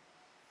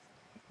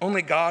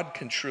 Only God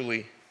can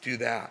truly do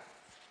that.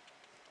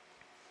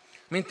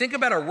 I mean, think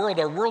about our world.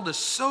 Our world is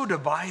so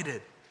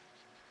divided.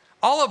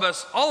 All of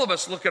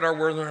us look at our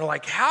world and we're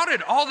like, how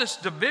did all this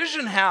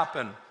division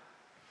happen?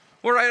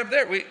 We're right up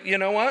there. You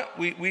know what?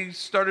 We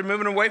started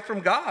moving away from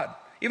God.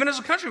 Even as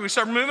a country, we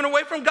started moving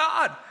away from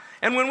God.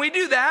 And when we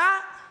do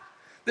that,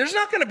 there's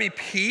not going to be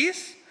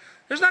peace.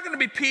 There's not going to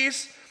be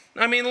peace.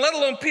 I mean, let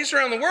alone peace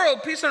around the world,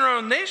 peace in our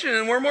own nation.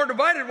 And we're more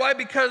divided. Why?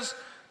 Because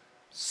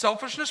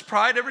selfishness,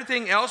 pride,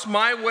 everything else,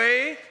 my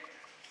way.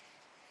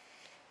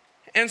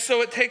 And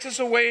so it takes us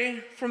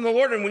away from the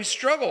Lord and we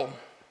struggle.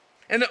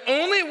 And the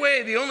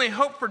only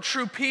hope for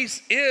true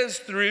peace is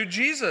through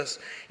Jesus.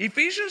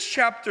 Ephesians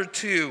chapter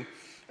 2,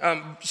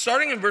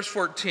 starting in verse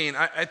 14,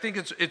 I think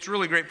it's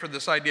really great for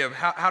this idea of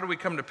how do we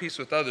come to peace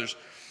with others.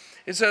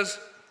 It says,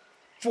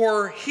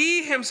 for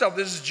he himself,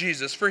 this is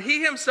Jesus, for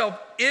he himself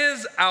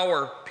is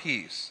our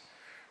peace,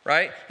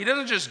 right? He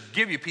doesn't just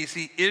give you peace,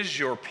 he is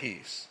your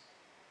peace.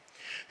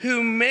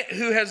 Who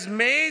has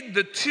made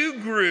the two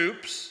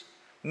groups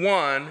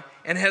one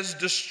and has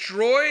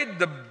destroyed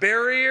the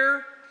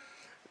barrier,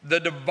 the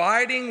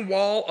dividing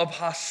wall of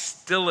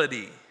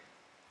hostility.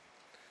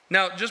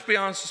 Now, just be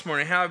honest this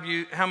morning. How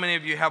many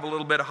of you have a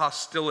little bit of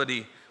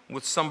hostility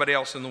with somebody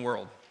else in the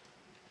world?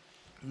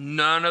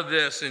 None of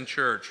this in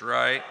church,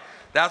 right?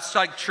 That's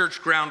like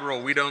church ground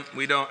rule. We don't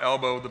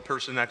elbow the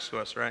person next to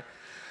us, right?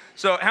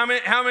 So how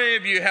many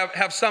of you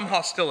have some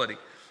hostility,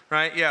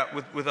 right? Yeah,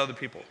 with other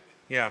people.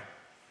 Yeah.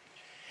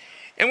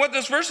 And what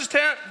this verse is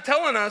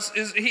telling us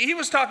is he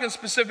was talking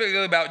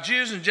specifically about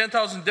Jews and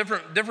Gentiles and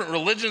different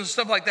religions and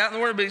stuff like that in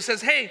the Word. But he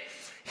says, hey,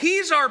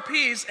 he's our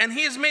peace, and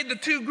he has made the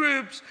two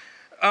groups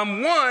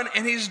one,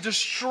 and he's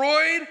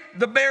destroyed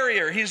the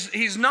barrier.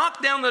 He's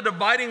knocked down the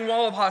dividing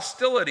wall of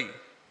hostility.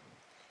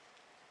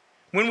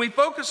 When we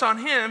focus on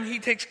him, he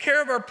takes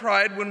care of our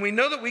pride. When we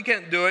know that we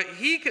can't do it,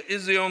 he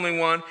is the only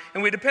one,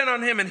 and we depend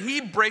on him, and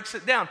he breaks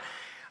it down.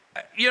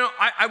 You know,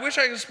 I wish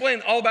I could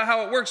explain all about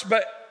how it works,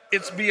 but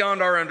it's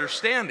beyond our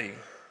understanding.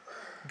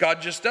 God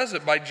just does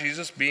it by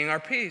Jesus being our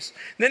peace.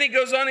 And then he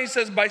goes on, he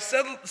says, by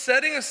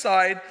setting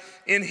aside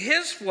in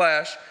his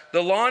flesh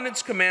the law and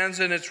its commands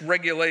and its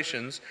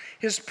regulations,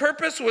 his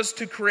purpose was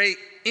to create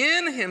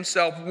in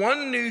himself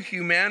one new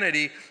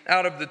humanity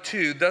out of the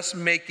two, thus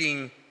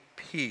making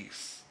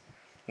peace.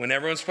 When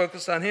everyone's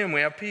focused on him,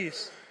 we have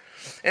peace.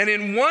 And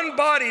in one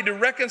body to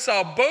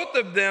reconcile both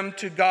of them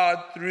to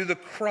God through the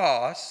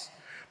cross,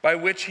 by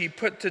which he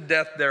put to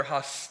death their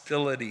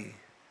hostility.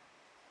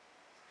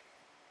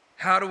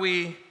 How do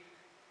we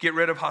get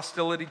rid of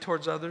hostility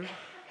towards others?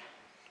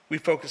 We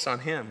focus on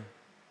him.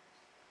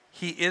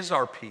 He is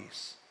our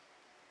peace.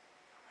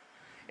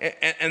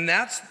 And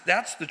that's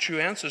the true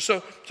answer.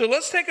 So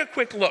let's take a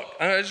quick look.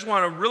 I just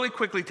want to really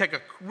quickly take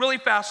a really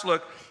fast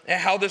look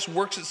at how this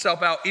works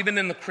itself out, even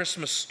in the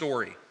Christmas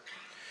story.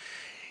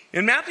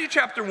 In Matthew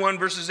chapter 1,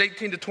 verses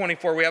 18 to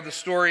 24, we have the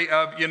story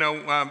of,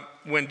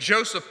 when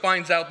Joseph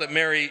finds out that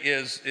Mary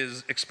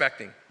is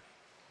expecting.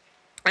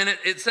 And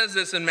it says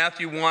this in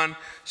Matthew 1,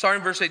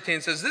 starting in verse 18,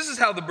 it says, this is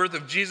how the birth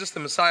of Jesus,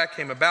 the Messiah,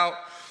 came about.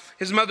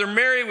 His mother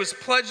Mary was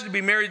pledged to be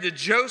married to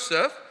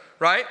Joseph,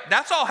 right?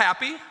 That's all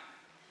happy,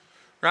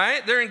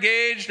 right? They're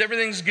engaged,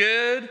 everything's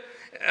good.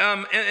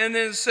 And then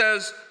it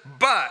says,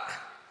 but,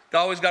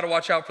 always got to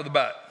watch out for the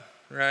but,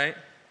 right?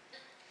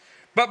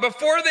 But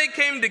before they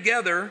came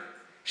together,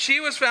 she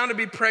was found to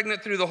be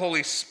pregnant through the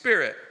Holy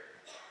Spirit.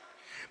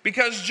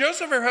 Because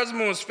Joseph, her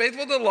husband, was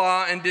faithful to the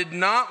law and did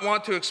not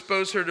want to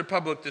expose her to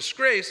public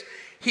disgrace,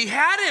 he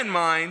had in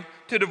mind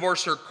to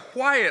divorce her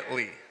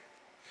quietly.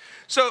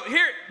 So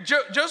here,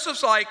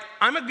 Joseph's like,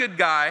 I'm a good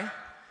guy.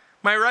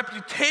 My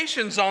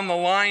reputation's on the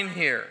line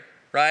here,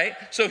 right?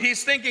 So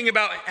he's thinking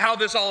about how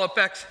this all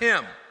affects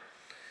him.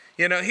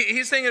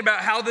 He's thinking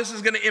about how this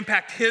is going to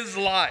impact his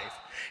life,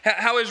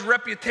 how his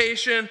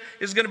reputation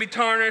is going to be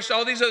tarnished,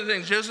 all these other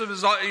things. Joseph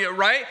is,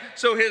 right?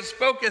 So his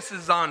focus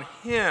is on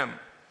him.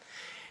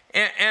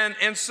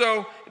 And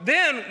so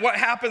then what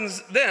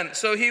happens then?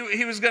 So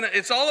he was going to,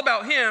 it's all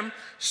about him.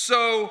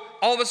 So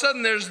all of a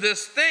sudden there's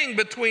this thing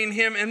between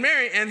him and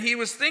Mary, and he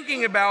was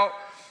thinking about,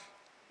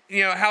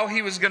 how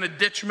he was going to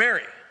ditch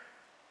Mary.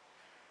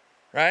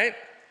 Right?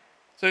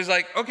 So he's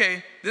like,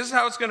 okay, this is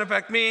how it's going to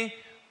affect me.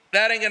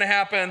 That ain't going to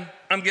happen.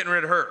 I'm getting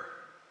rid of her.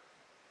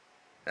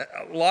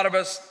 A lot of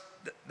us,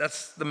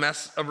 that's the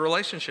mess of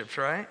relationships,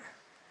 right?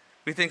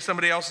 We think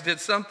somebody else did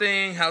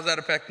something. How does that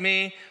affect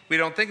me? We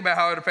don't think about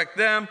how it affects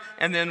them.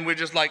 And then we're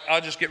just like,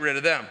 I'll just get rid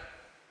of them.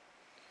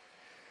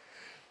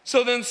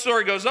 So then the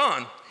story goes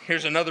on.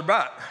 Here's another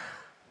but.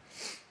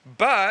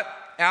 But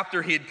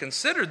after he had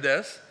considered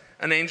this,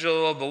 an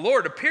angel of the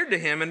Lord appeared to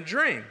him in a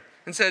dream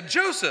and said,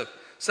 Joseph,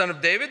 son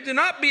of David, do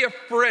not be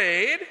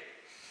afraid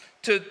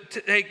to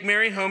take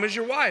Mary home as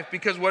your wife,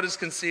 because what is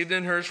conceived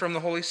in her is from the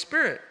Holy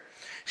Spirit.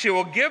 She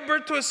will give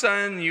birth to a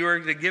son, and you are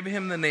to give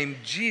him the name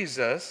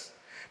Jesus,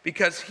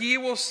 because he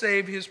will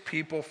save his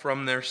people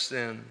from their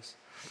sins.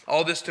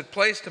 All this took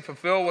place to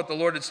fulfill what the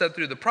Lord had said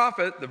through the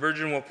prophet. The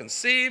virgin will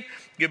conceive,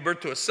 give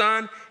birth to a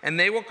son, and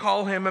they will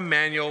call him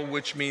Emmanuel,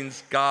 which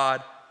means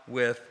God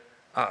with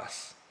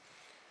us.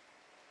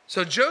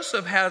 So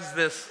Joseph has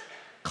this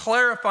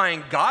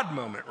clarifying God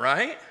moment,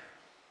 right?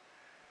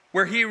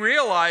 Where he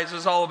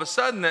realizes all of a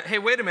sudden that, hey,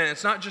 wait a minute,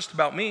 it's not just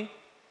about me.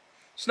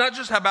 It's not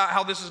just about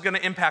how this is going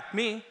to impact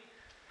me.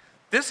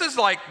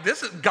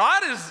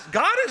 God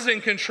is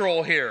in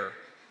control here.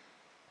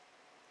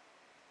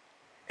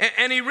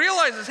 And he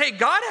realizes, hey,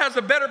 God has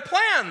a better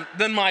plan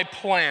than my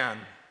plan.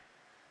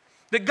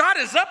 That God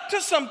is up to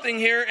something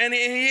here, and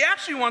he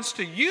actually wants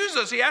to use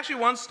us. He actually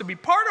wants to be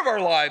part of our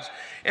lives.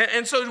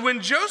 And so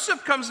when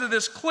Joseph comes to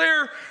this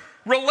clear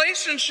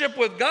relationship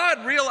with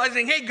God,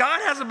 realizing, hey, God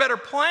has a better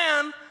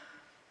plan,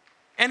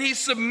 and he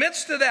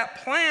submits to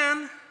that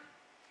plan,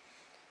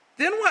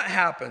 then what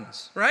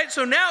happens, right?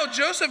 So now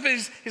Joseph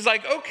he's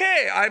like,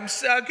 okay,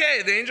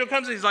 the angel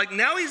comes, and he's like,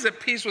 now he's at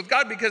peace with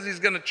God because he's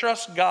going to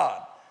trust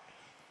God.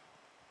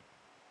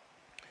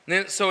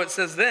 So it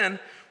says then,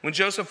 when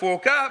Joseph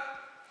woke up,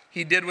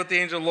 he did what the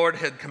angel of the Lord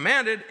had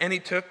commanded, and he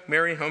took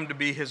Mary home to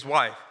be his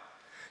wife.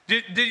 Do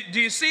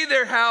you see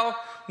there how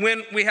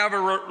when we have a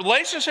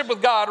relationship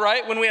with God,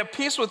 right? When we have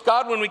peace with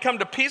God, when we come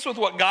to peace with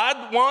what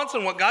God wants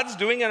and what God's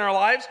doing in our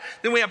lives,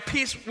 then we have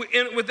peace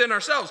within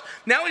ourselves.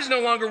 Now he's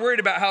no longer worried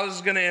about how this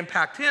is going to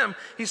impact him.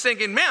 He's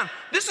thinking, man,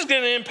 this is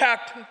going to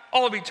impact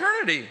all of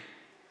eternity.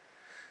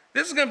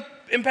 This is going to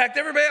impact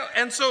everybody else.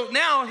 And so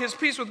now his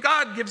peace with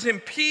God gives him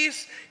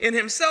peace in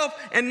himself.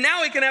 And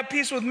now he can have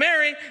peace with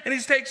Mary. And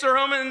he takes her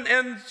home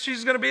and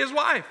she's going to be his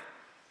wife.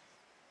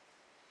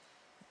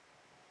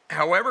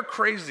 However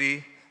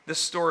crazy this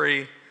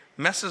story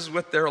messes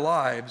with their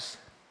lives,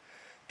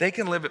 they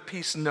can live at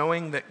peace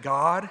knowing that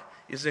God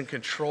is in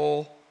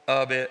control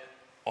of it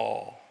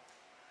all.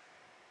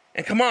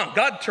 And come on,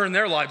 God turned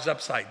their lives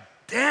upside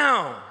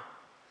down.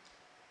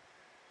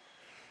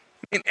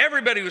 And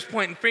everybody was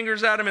pointing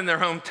fingers at him in their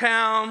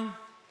hometown.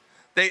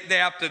 They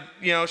have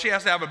to, she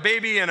has to have a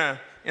baby in a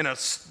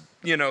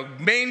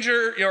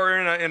manger or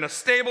in a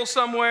stable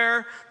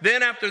somewhere.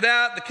 Then after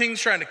that, the king's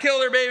trying to kill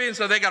their baby, and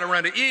so they got to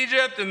run to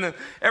Egypt, and then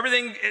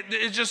everything.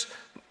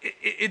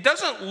 It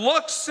doesn't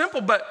look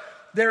simple, but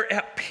they're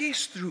at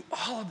peace through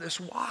all of this.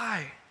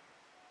 Why?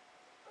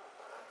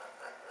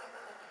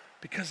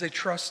 Because they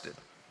trusted.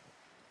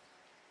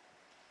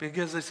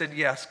 Because they said,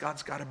 yes,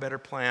 God's got a better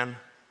plan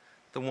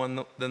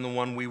than the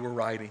one we were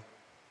writing.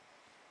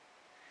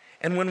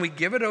 And when we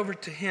give it over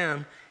to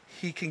him,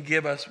 he can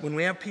give us, when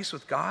we have peace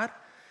with God,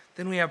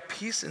 then we have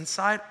peace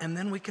inside, and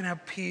then we can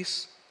have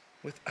peace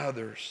with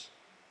others.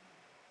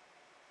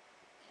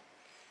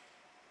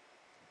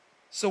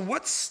 So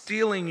what's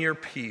stealing your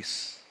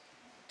peace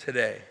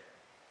today?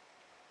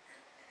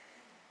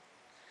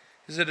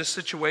 Is it a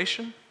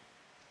situation?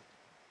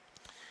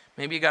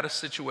 Maybe you got a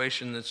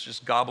situation that's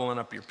just gobbling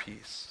up your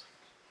peace.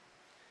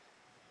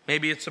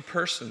 Maybe it's a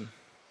person.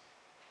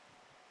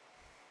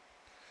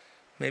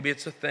 Maybe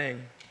it's a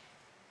thing.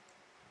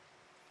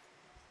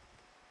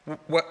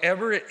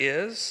 Whatever it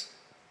is,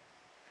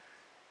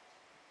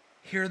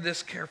 hear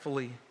this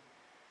carefully.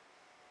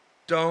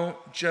 Don't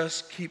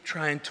just keep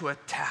trying to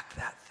attack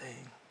that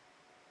thing.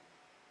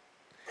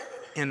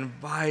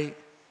 Invite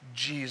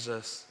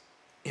Jesus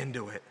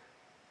into it.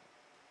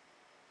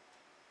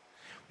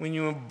 When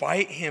you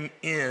invite him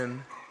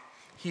in,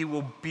 he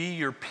will be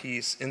your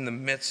peace in the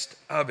midst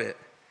of it.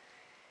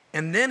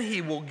 And then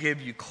he will give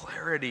you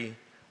clarity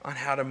on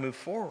how to move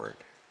forward.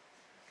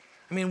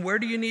 I mean, where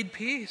do you need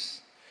peace?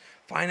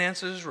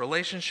 Finances,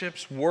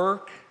 relationships,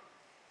 work.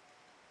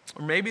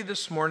 Or maybe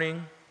this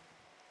morning,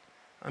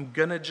 I'm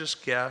going to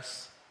just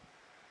guess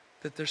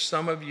that there's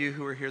some of you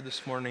who are here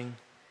this morning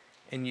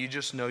and you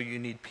just know you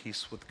need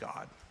peace with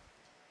God.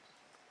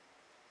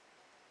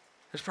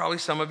 There's probably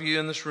some of you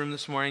in this room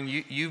this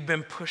morning, you've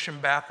been pushing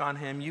back on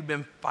him. You've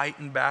been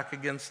fighting back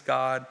against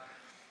God.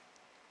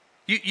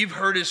 You've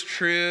heard his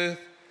truth,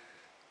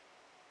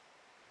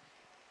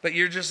 but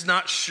you're just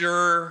not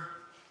sure.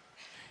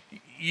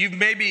 You've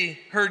maybe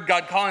heard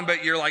God calling,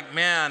 but you're like,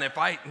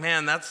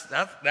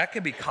 that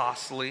could be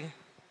costly.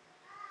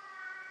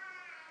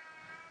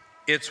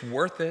 It's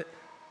worth it.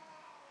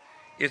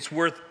 It's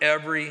worth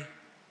every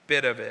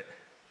bit of it.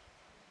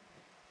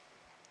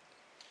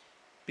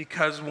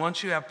 Because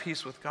once you have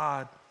peace with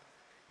God,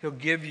 he'll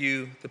give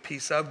you the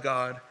peace of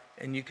God,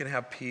 and you can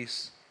have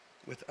peace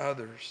with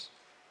others.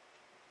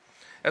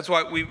 That's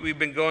why we've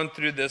been going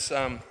through this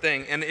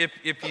thing. And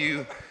if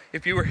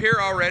you were here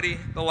already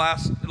the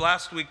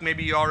last week,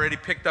 maybe you already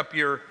picked up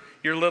your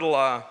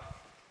little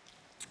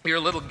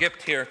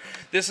gift here.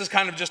 This is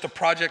kind of just a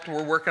project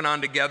we're working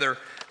on together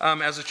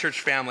as a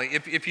church family.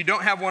 If you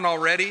don't have one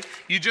already,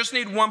 you just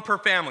need one per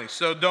family.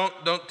 So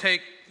don't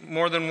take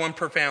more than one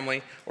per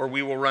family, or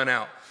we will run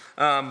out.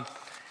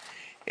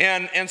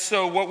 And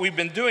so what we've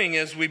been doing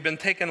is we've been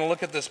taking a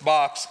look at this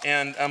box,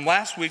 and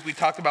last week we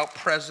talked about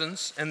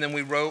presence, and then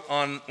we wrote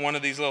on one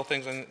of these little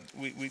things, and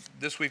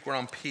this week we're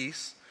on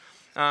peace.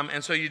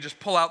 And so you just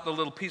pull out the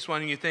little piece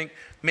one and you think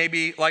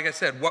maybe, like I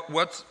said,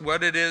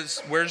 what it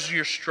is, where's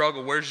your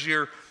struggle,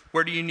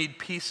 where do you need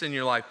peace in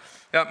your life?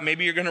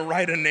 Maybe you're going to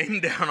write a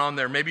name down on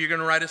there. Maybe you're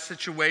going to write a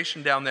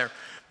situation down there.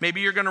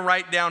 Maybe you're going to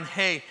write down,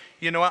 hey,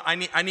 you know what,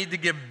 I need to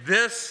give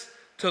this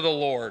to the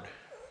Lord.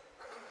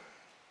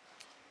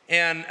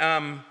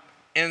 And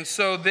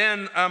so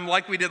then,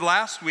 like we did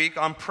last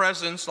week on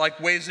presence, like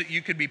ways that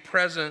you could be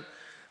present,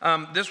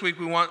 this week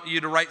we want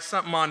you to write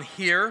something on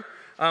here,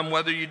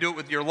 whether you do it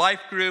with your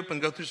life group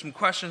and go through some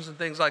questions and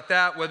things like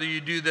that, whether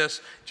you do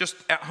this just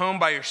at home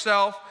by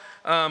yourself,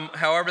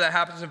 however that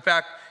happens. In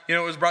fact, it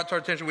was brought to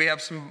our attention, we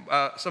have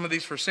some of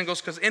these for singles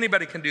because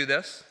anybody can do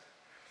this.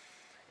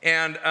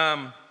 And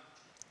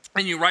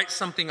you write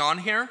something on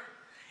here,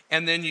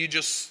 and then you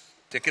just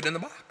stick it in the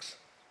box,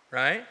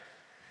 right?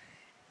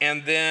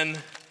 And then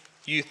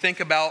you think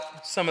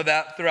about some of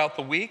that throughout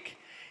the week,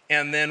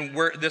 and then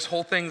this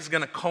whole thing is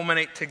going to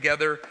culminate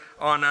together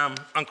on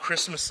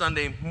Christmas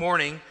Sunday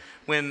morning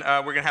when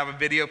we're going to have a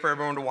video for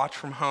everyone to watch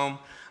from home,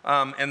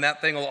 and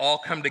that thing will all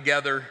come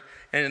together,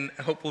 and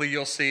hopefully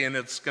you'll see, and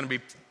it's going to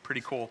be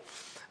pretty cool.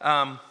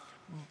 But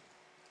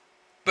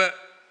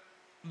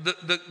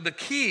the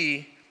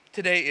key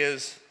today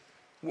is,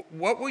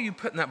 what will you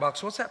put in that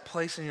box? What's that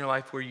place in your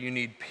life where you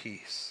need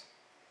peace?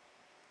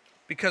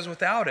 Because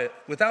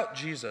without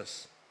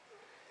Jesus,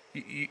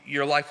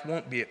 your life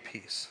won't be at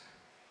peace.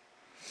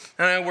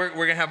 And we're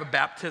going to have a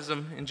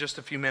baptism in just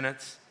a few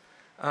minutes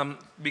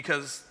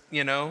because,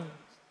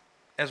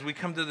 as we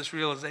come to this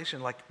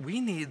realization, like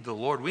we need the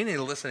Lord. We need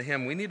to listen to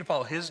Him. We need to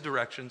follow His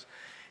directions.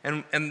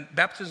 And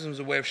baptism is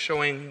a way of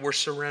showing we're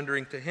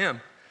surrendering to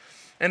Him.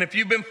 And if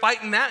you've been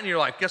fighting that in your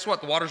life, guess what?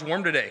 The water's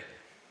warm today.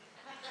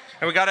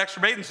 And we got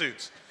extra bathing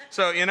suits.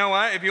 So you know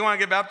what? If you want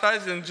to get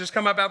baptized, then just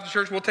come up after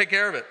church. We'll take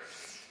care of it.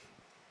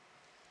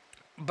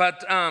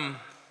 But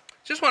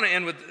just want to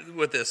end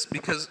with this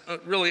because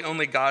really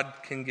only God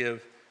can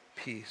give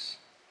peace.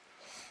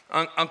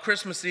 On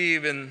Christmas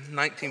Eve in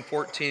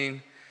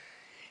 1914,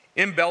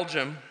 in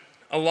Belgium,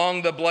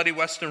 along the bloody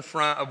Western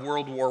Front of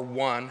World War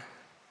I,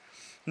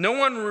 no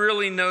one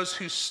really knows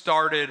who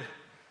started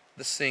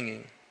the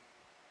singing.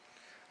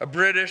 A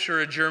British or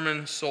a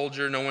German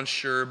soldier, no one's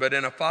sure, but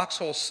in a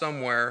foxhole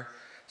somewhere,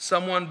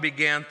 someone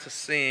began to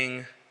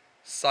sing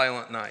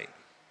Silent Night.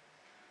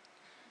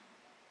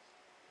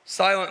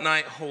 Silent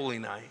Night, Holy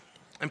Night.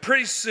 And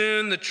pretty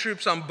soon the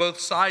troops on both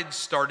sides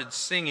started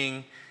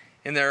singing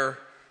in their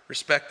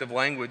respective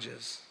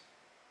languages.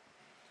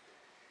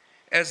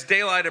 As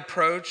daylight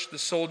approached, the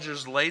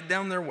soldiers laid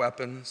down their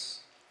weapons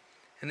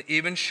and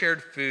even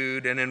shared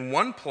food, and in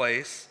one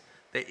place,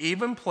 they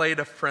even played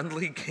a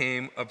friendly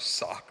game of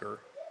soccer.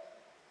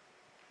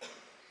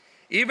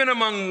 Even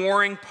among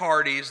warring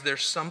parties,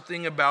 there's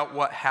something about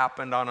what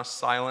happened on a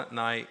silent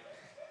night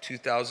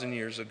 2,000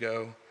 years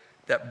ago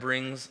that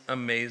brings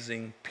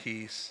amazing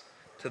peace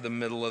to the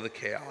middle of the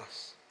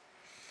chaos.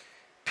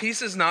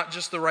 Peace is not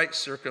just the right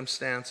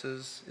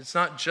circumstances. It's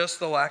not just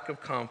the lack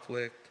of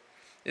conflict.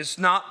 It's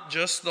not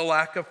just the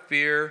lack of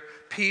fear.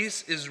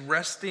 Peace is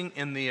resting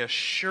in the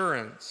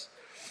assurance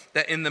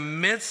that in the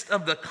midst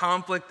of the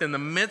conflict, in the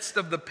midst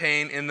of the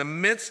pain, in the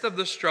midst of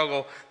the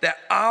struggle, that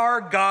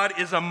our God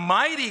is a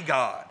mighty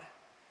God.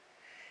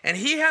 And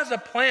He has a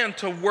plan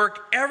to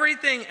work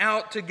everything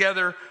out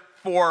together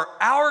for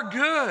our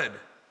good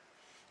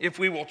if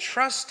we will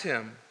trust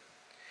Him.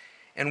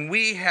 And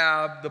we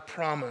have the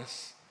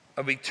promise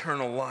of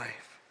eternal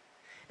life.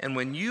 And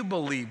when you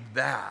believe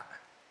that,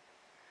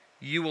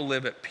 you will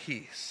live at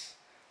peace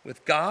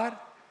with God,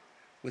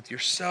 with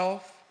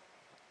yourself,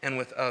 and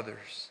with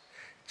others.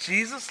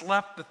 Jesus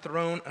left the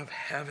throne of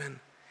heaven,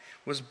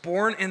 was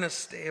born in a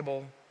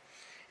stable,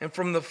 and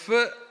from the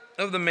foot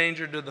of the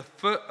manger to the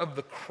foot of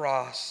the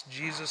cross,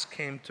 Jesus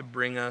came to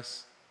bring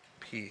us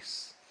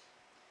peace.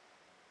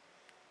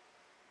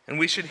 And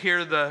we should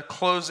hear the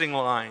closing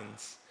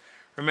lines.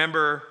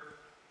 Remember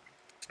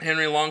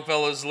Henry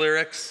Longfellow's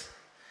lyrics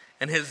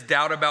and his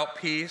doubt about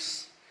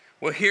peace?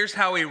 Well, here's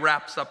how he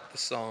wraps up the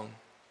song.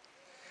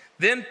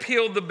 Then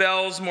pealed the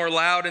bells more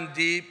loud and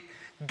deep.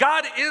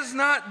 God is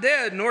not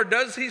dead, nor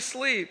does He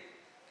sleep.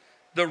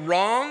 The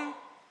wrong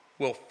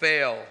will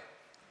fail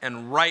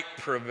and right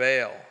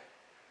prevail,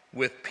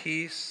 with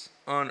peace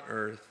on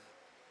earth,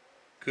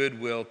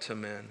 goodwill to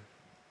men.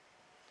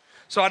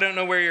 So I don't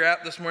know where you're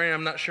at this morning.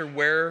 I'm not sure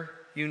where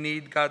you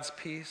need God's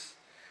peace,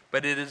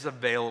 but it is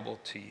available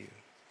to you.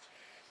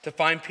 To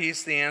find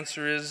peace, the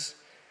answer is,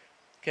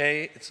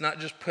 it's not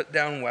just put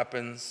down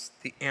weapons.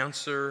 The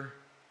answer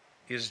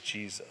is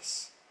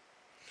Jesus.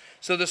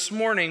 So this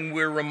morning,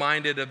 we're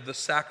reminded of the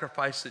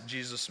sacrifice that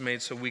Jesus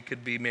made so we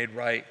could be made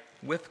right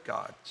with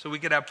God, so we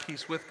could have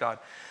peace with God.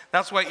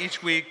 That's why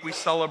each week we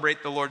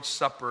celebrate the Lord's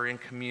Supper in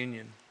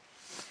communion.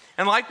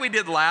 And like we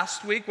did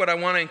last week, what I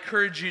want to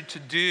encourage you to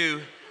do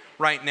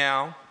right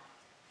now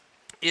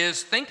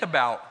is think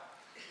about,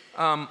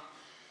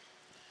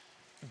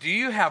 do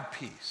you have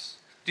peace?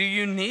 Do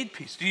you need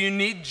peace? Do you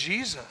need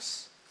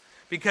Jesus?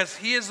 Because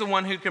He is the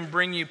one who can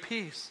bring you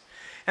peace.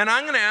 And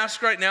I'm going to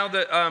ask right now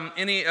that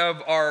any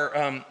of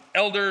our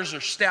elders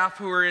or staff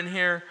who are in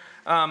here,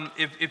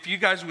 if you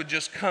guys would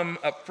just come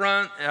up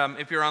front.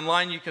 If you're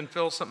online, you can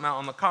fill something out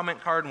on the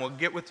comment card and we'll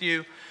get with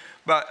you.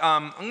 But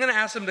I'm going to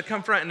ask them to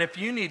come front. And if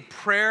you need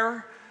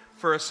prayer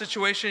for a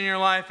situation in your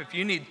life, if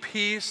you need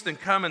peace, then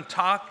come and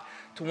talk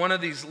to one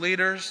of these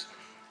leaders.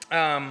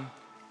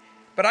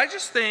 But I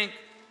just think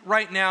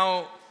right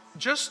now,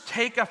 just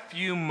take a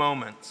few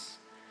moments.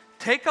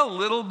 Take a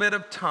little bit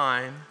of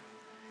time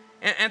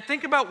and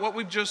think about what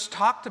we've just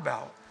talked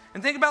about.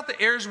 And think about the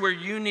areas where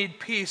you need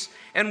peace.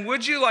 And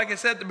would you, like I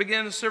said at the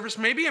beginning of the service,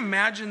 maybe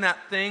imagine that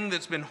thing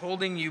that's been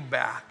holding you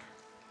back.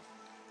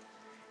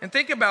 And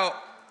think about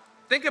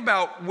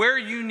where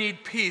you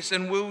need peace.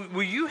 And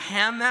will you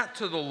hand that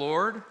to the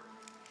Lord?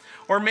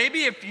 Or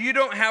maybe if you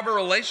don't have a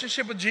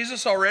relationship with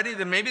Jesus already,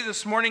 then maybe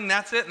this morning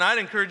that's it. And I'd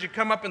encourage you to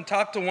come up and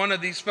talk to one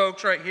of these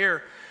folks right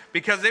here,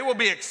 because they will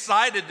be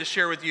excited to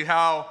share with you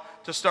how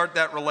to start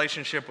that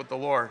relationship with the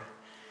Lord.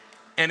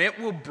 And it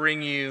will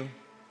bring you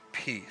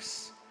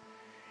peace.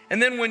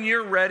 And then when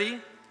you're ready,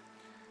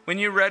 when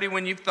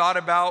you've thought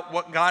about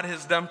what God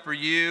has done for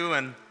you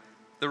and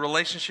the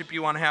relationship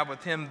you want to have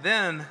with him,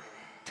 then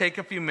take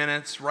a few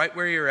minutes right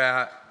where you're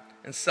at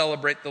and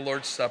celebrate the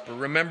Lord's Supper.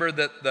 Remember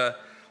that the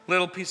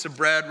little piece of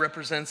bread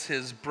represents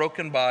his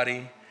broken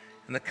body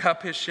and the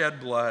cup his shed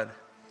blood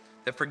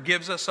that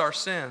forgives us our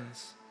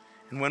sins.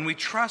 And when we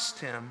trust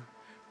him,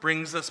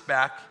 brings us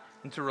back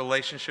into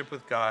relationship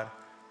with God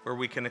where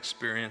we can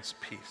experience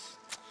peace.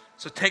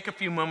 So take a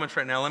few moments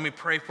right now. Let me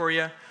pray for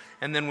you.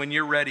 And then when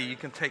you're ready, you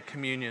can take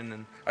communion.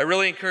 And I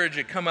really encourage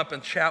you to come up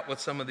and chat with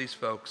some of these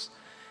folks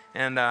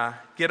and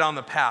get on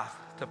the path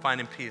to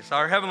finding peace.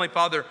 Our Heavenly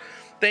Father,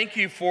 thank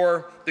you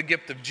for the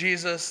gift of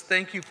Jesus.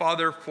 Thank you,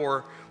 Father,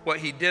 for what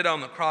he did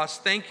on the cross.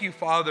 Thank you,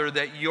 Father,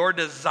 that your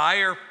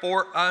desire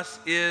for us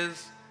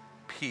is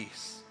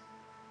peace.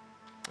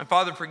 And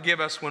Father, forgive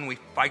us when we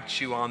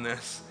fight you on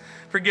this.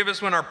 Forgive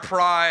us when our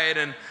pride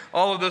and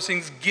all of those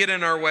things get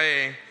in our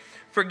way.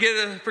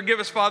 Forgive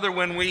us, Father,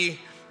 when we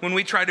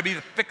try to be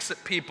the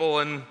fix-it people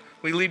and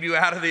we leave you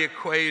out of the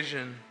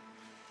equation.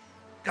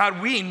 God,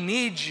 we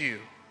need you.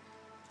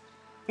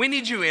 We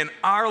need you in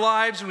our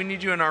lives. We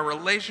need you in our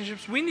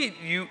relationships. We need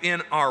you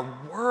in our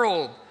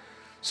world.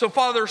 So,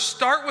 Father,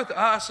 start with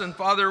us. And,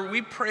 Father,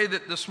 we pray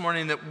that this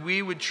morning that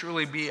we would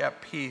truly be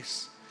at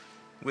peace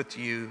with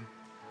you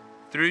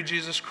through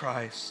Jesus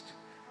Christ,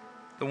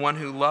 the one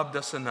who loved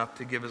us enough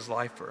to give his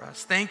life for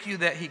us. Thank you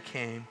that he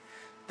came.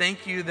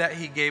 Thank you that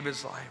he gave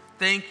his life.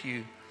 Thank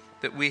you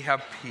that we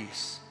have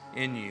peace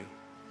in you.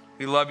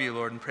 We love you,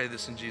 Lord, and pray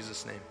this in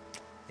Jesus' name.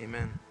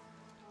 Amen.